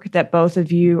the work that both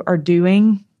of you are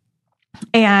doing.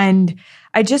 And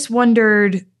I just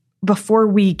wondered, before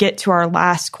we get to our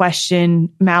last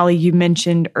question, Mauli, you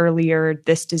mentioned earlier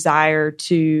this desire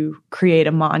to create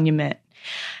a monument.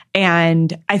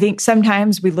 And I think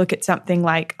sometimes we look at something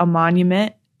like a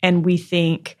monument and we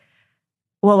think,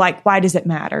 well, like, why does it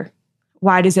matter?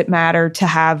 Why does it matter to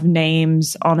have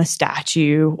names on a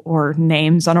statue or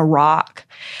names on a rock?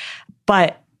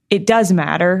 But it does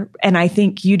matter. And I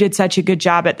think you did such a good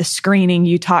job at the screening.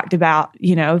 You talked about,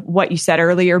 what you said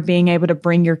earlier, being able to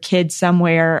bring your kids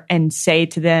somewhere and say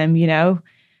to them,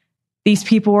 these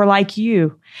people were like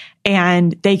you,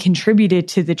 and they contributed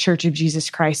to the Church of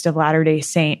Jesus Christ of Latter-day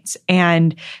Saints.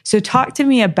 And so talk to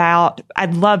me about,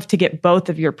 I'd love to get both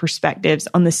of your perspectives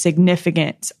on the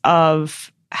significance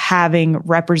of having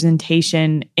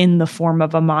representation in the form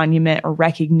of a monument or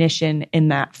recognition in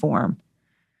that form.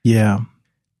 Yeah.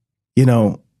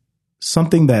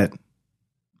 Something that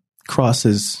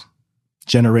crosses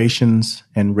generations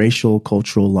and racial,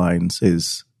 cultural lines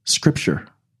is scripture.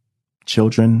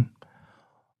 Children,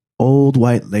 old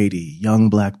white lady, young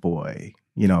black boy,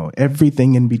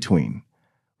 everything in between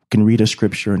can read a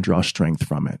scripture and draw strength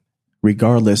from it,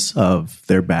 regardless of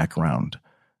their background.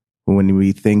 When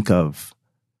we think of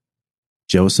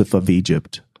Joseph of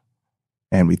Egypt,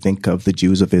 and we think of the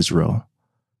Jews of Israel,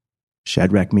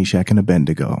 Shadrach, Meshach, and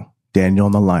Abednego, Daniel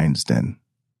in the lion's den,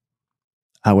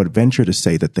 I would venture to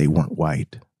say that they weren't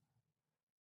white,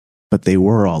 but they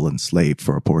were all enslaved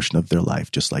for a portion of their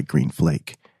life, just like Green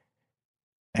Flake.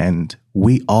 And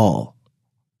we all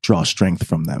draw strength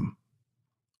from them.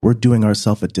 We're doing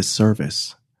ourselves a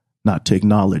disservice not to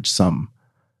acknowledge some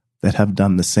that have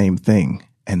done the same thing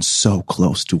and so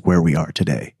close to where we are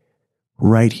today.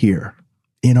 Right here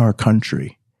in our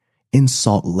country, in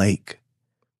Salt Lake.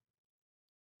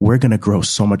 We're going to grow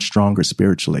so much stronger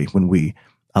spiritually when we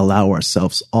allow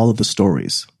ourselves all of the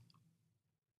stories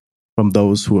from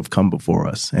those who have come before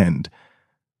us. And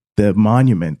the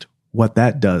monument, what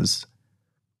that does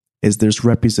is there's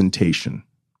representation.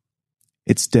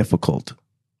 It's difficult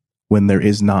when there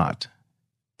is not.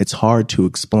 It's hard to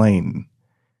explain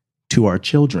to our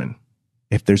children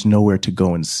if there's nowhere to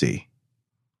go and see.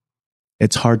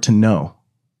 It's hard to know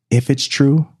if it's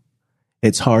true.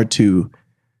 It's hard to,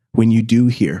 when you do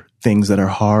hear things that are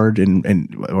hard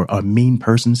or a mean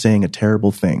person saying a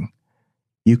terrible thing,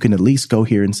 you can at least go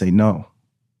here and say, no,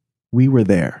 we were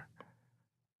there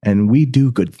and we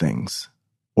do good things,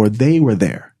 or they were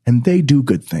there and they do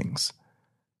good things.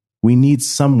 We need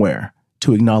somewhere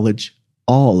to acknowledge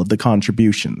all of the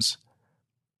contributions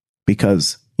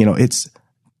because,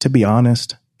 to be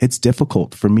honest, it's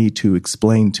difficult for me to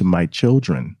explain to my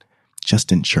children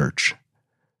just in church,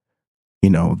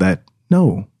 that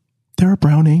no, there are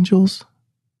brown angels.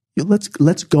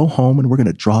 Let's go home and we're going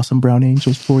to draw some brown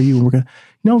angels for you. And we're going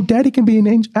to, daddy can be an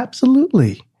angel.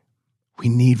 Absolutely. We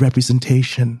need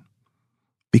representation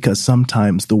because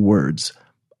sometimes the words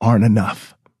aren't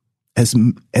enough.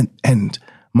 And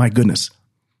my goodness,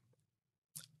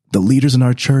 the leaders in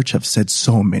our church have said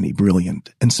so many brilliant,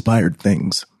 inspired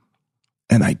things.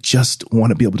 And I just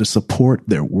want to be able to support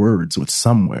their words with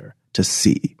somewhere to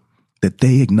see that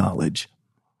they acknowledge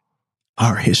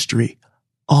our history,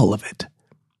 all of it,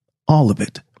 all of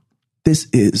it. This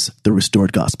is the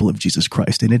restored gospel of Jesus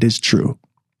Christ, and it is true.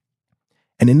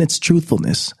 And in its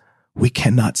truthfulness, we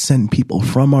cannot send people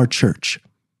from our church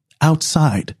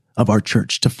outside of our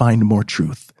church to find more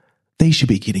truth. They should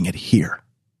be getting it here,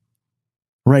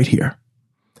 right here.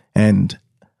 And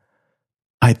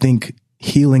I think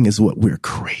healing is what we're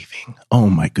craving. Oh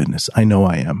my goodness. I know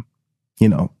I am.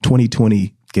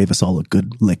 2020 gave us all a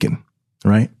good licking,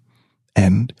 right?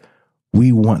 And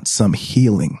we want some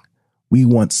healing. We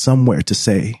want somewhere to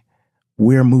say,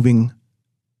 we're moving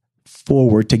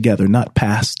forward together, not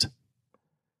past,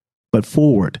 but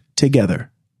forward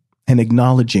together and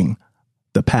acknowledging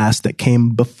the past that came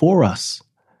before us.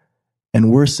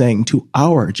 And we're saying to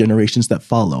our generations that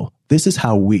follow, this is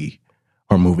how we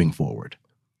are moving forward.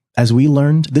 As we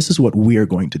learned, this is what we are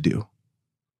going to do.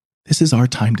 This is our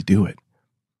time to do it.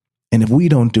 And if we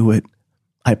don't do it,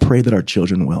 I pray that our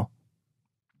children will.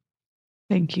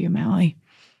 Thank you, Mauli.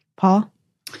 Paul?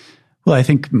 Well, I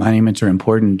think monuments are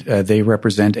important. They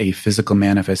represent a physical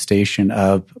manifestation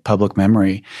of public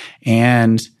memory,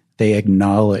 and they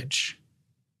acknowledge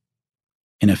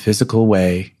in a physical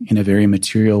way, in a very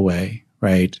material way,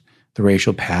 right, the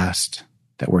racial past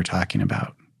that we're talking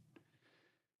about.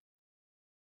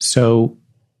 So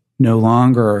no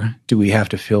longer do we have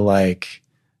to feel like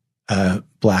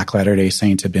Black Latter-day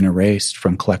Saints have been erased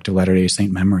from collective Latter-day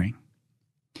Saint memory.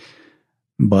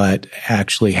 But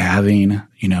actually having,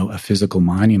 a physical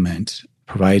monument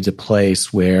provides a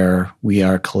place where we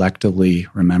are collectively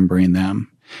remembering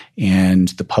them, and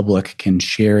the public can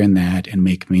share in that and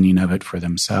make meaning of it for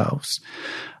themselves.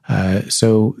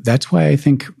 So that's why I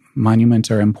think monuments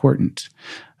are important.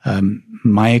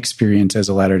 My experience as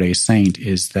a Latter-day Saint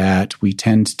is that we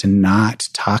tend to not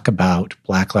talk about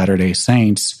Black Latter-day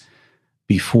Saints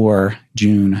before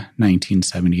June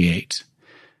 1978.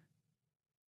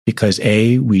 Because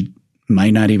A, we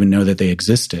might not even know that they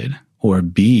existed, or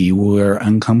B, we're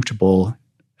uncomfortable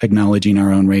acknowledging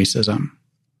our own racism.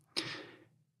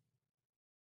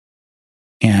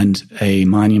 And a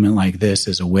monument like this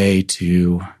is a way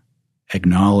to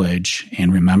acknowledge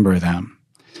and remember them.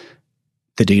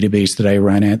 The database that I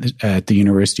run at the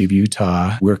University of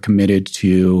Utah, we're committed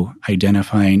to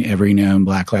identifying every known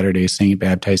Black Latter-day Saint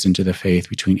baptized into the faith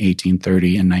between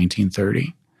 1830 and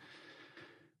 1930.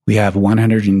 We have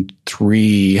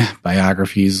 103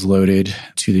 biographies loaded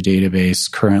to the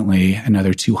database currently,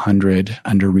 another 200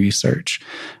 under research.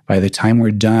 By the time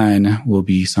we're done, we'll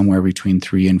be somewhere between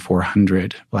 300 and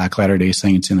 400 Black Latter-day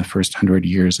Saints in the first 100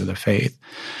 years of the faith.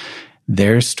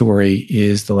 Their story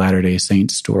is the Latter-day Saint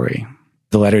story.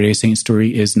 The Latter-day Saint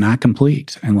story is not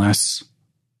complete unless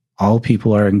all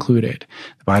people are included.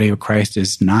 The body of Christ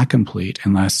is not complete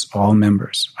unless all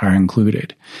members are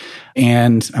included.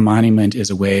 And a monument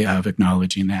is a way of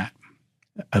acknowledging that,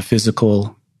 a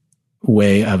physical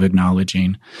way of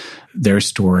acknowledging their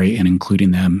story and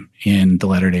including them in the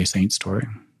Latter-day Saint story.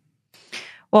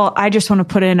 Well, I just want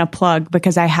to put in a plug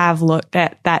because I have looked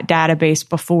at that database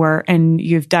before, and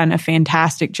you've done a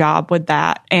fantastic job with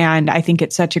that. And I think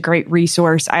it's such a great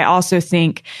resource. I also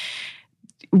think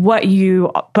what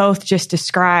you both just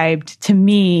described to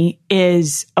me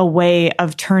is a way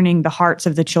of turning the hearts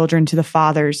of the children to the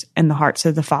fathers and the hearts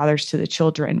of the fathers to the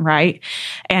children, right?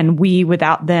 And we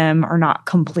without them are not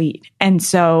complete. And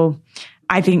so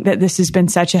I think that this has been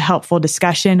such a helpful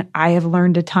discussion. I have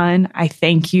learned a ton. I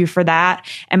thank you for that.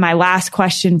 And my last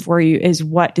question for you is,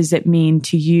 what does it mean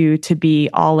to you to be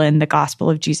all in the gospel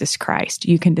of Jesus Christ?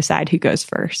 You can decide who goes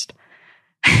first.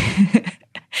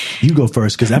 You go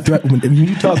first, because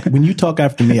when you talk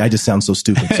after me, I just sound so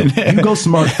stupid. So you go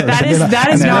smart first. That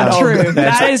is not true.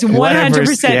 That is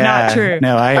 100% not true.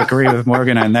 No, I agree with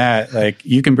Morgan on that. Like,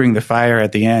 you can bring the fire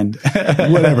at the end.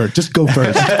 Whatever, just go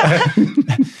first.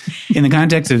 In the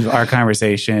context of our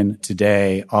conversation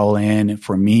today, all in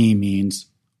for me means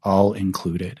all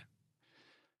included.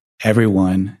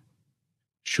 Everyone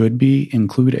should be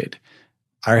included.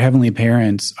 Our heavenly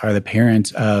parents are the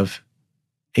parents of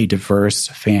a diverse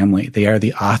family. They are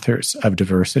the authors of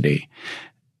diversity.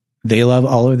 They love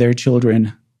all of their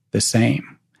children the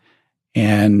same.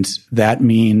 And that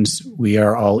means we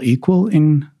are all equal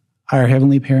in our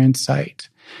heavenly parents' sight.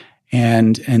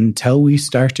 And until we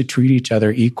start to treat each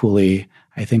other equally,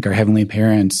 I think our heavenly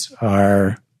parents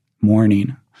are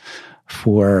mourning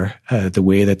for the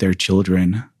way that their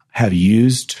children have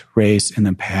used race in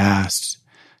the past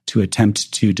to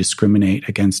attempt to discriminate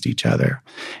against each other.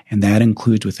 And that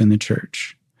includes within the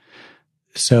church.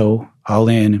 So all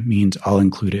in means all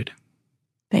included.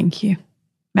 Thank you.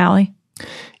 Mauli?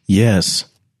 Yes,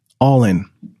 all in.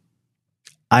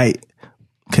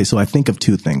 So I think of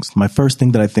two things. My first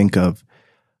thing that I think of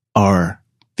are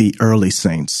the early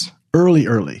saints.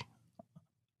 Early.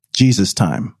 Jesus'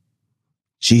 time.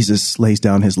 Jesus lays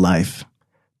down his life,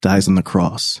 dies on the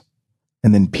cross.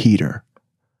 And then Peter,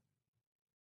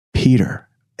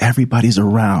 everybody's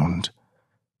around.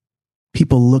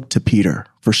 People look to Peter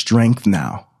for strength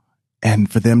now,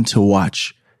 and for them to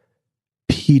watch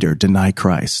Peter deny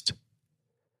Christ.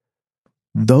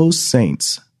 Those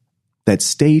saints that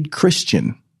stayed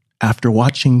Christian after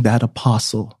watching that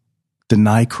apostle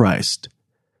deny Christ,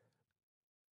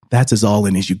 that's as all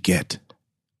in as you get.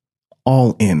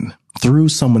 All in, through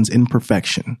someone's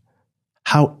imperfection.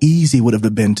 How easy would it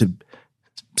have been to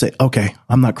say, okay,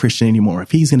 I'm not Christian anymore.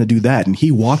 If he's going to do that and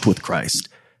he walked with Christ,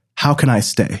 how can I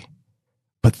stay?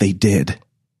 But they did.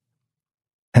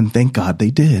 And thank God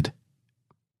they did.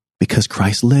 Because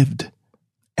Christ lived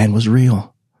and was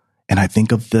real. And I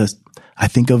think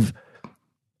of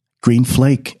Green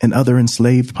Flake and other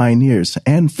enslaved pioneers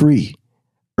and free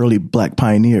early Black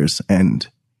pioneers, and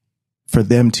for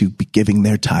them to be giving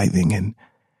their tithing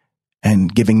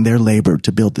and giving their labor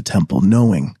to build the temple,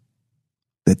 knowing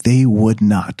that they would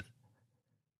not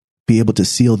be able to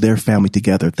seal their family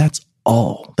together. That's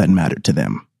all that mattered to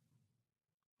them.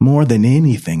 More than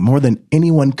anything, more than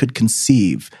anyone could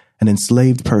conceive an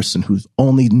enslaved person who's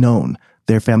only known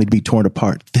their family to be torn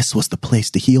apart, this was the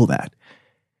place to heal that.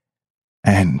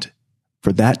 And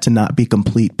for that to not be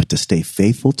complete, but to stay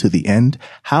faithful to the end,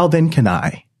 how then can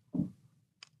I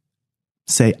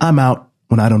say I'm out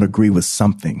when I don't agree with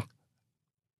something?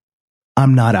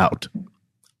 I'm not out.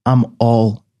 I'm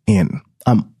all in.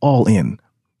 I'm all in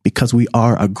because we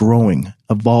are a growing,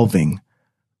 evolving,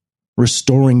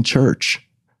 restoring church.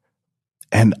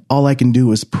 And all I can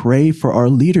do is pray for our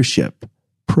leadership.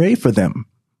 Pray for them.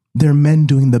 They're men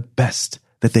doing the best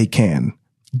that they can,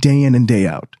 day in and day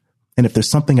out. And if there's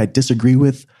something I disagree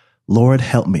with, Lord,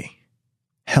 help me.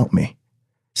 Help me.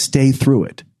 Stay through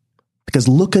it. Because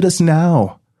look at us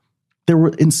now. There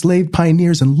were enslaved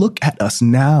pioneers, and look at us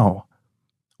now.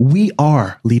 We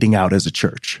are leading out as a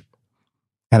church.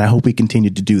 And I hope we continue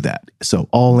to do that. So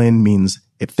all in means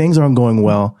if things aren't going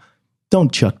well,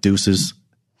 don't chuck deuces.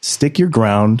 Stick your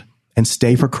ground and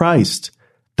stay for Christ.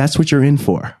 That's what you're in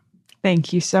for.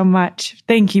 Thank you so much.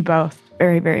 Thank you both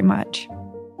very, very much.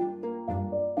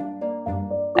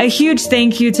 A huge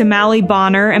thank you to Mauli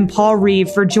Bonner and Paul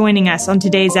Reeve for joining us on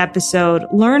today's episode.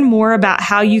 Learn more about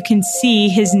how you can see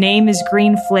His Name is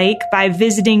Green Flake by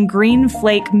visiting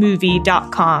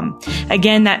greenflakemovie.com.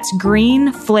 Again, that's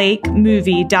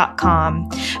greenflakemovie.com.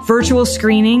 Virtual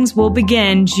screenings will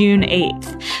begin June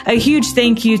 8th. A huge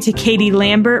thank you to Katie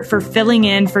Lambert for filling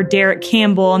in for Derek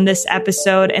Campbell on this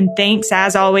episode, and thanks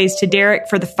as always to Derek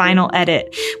for the final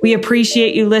edit. We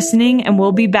appreciate you listening, and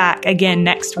we'll be back again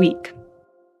next week.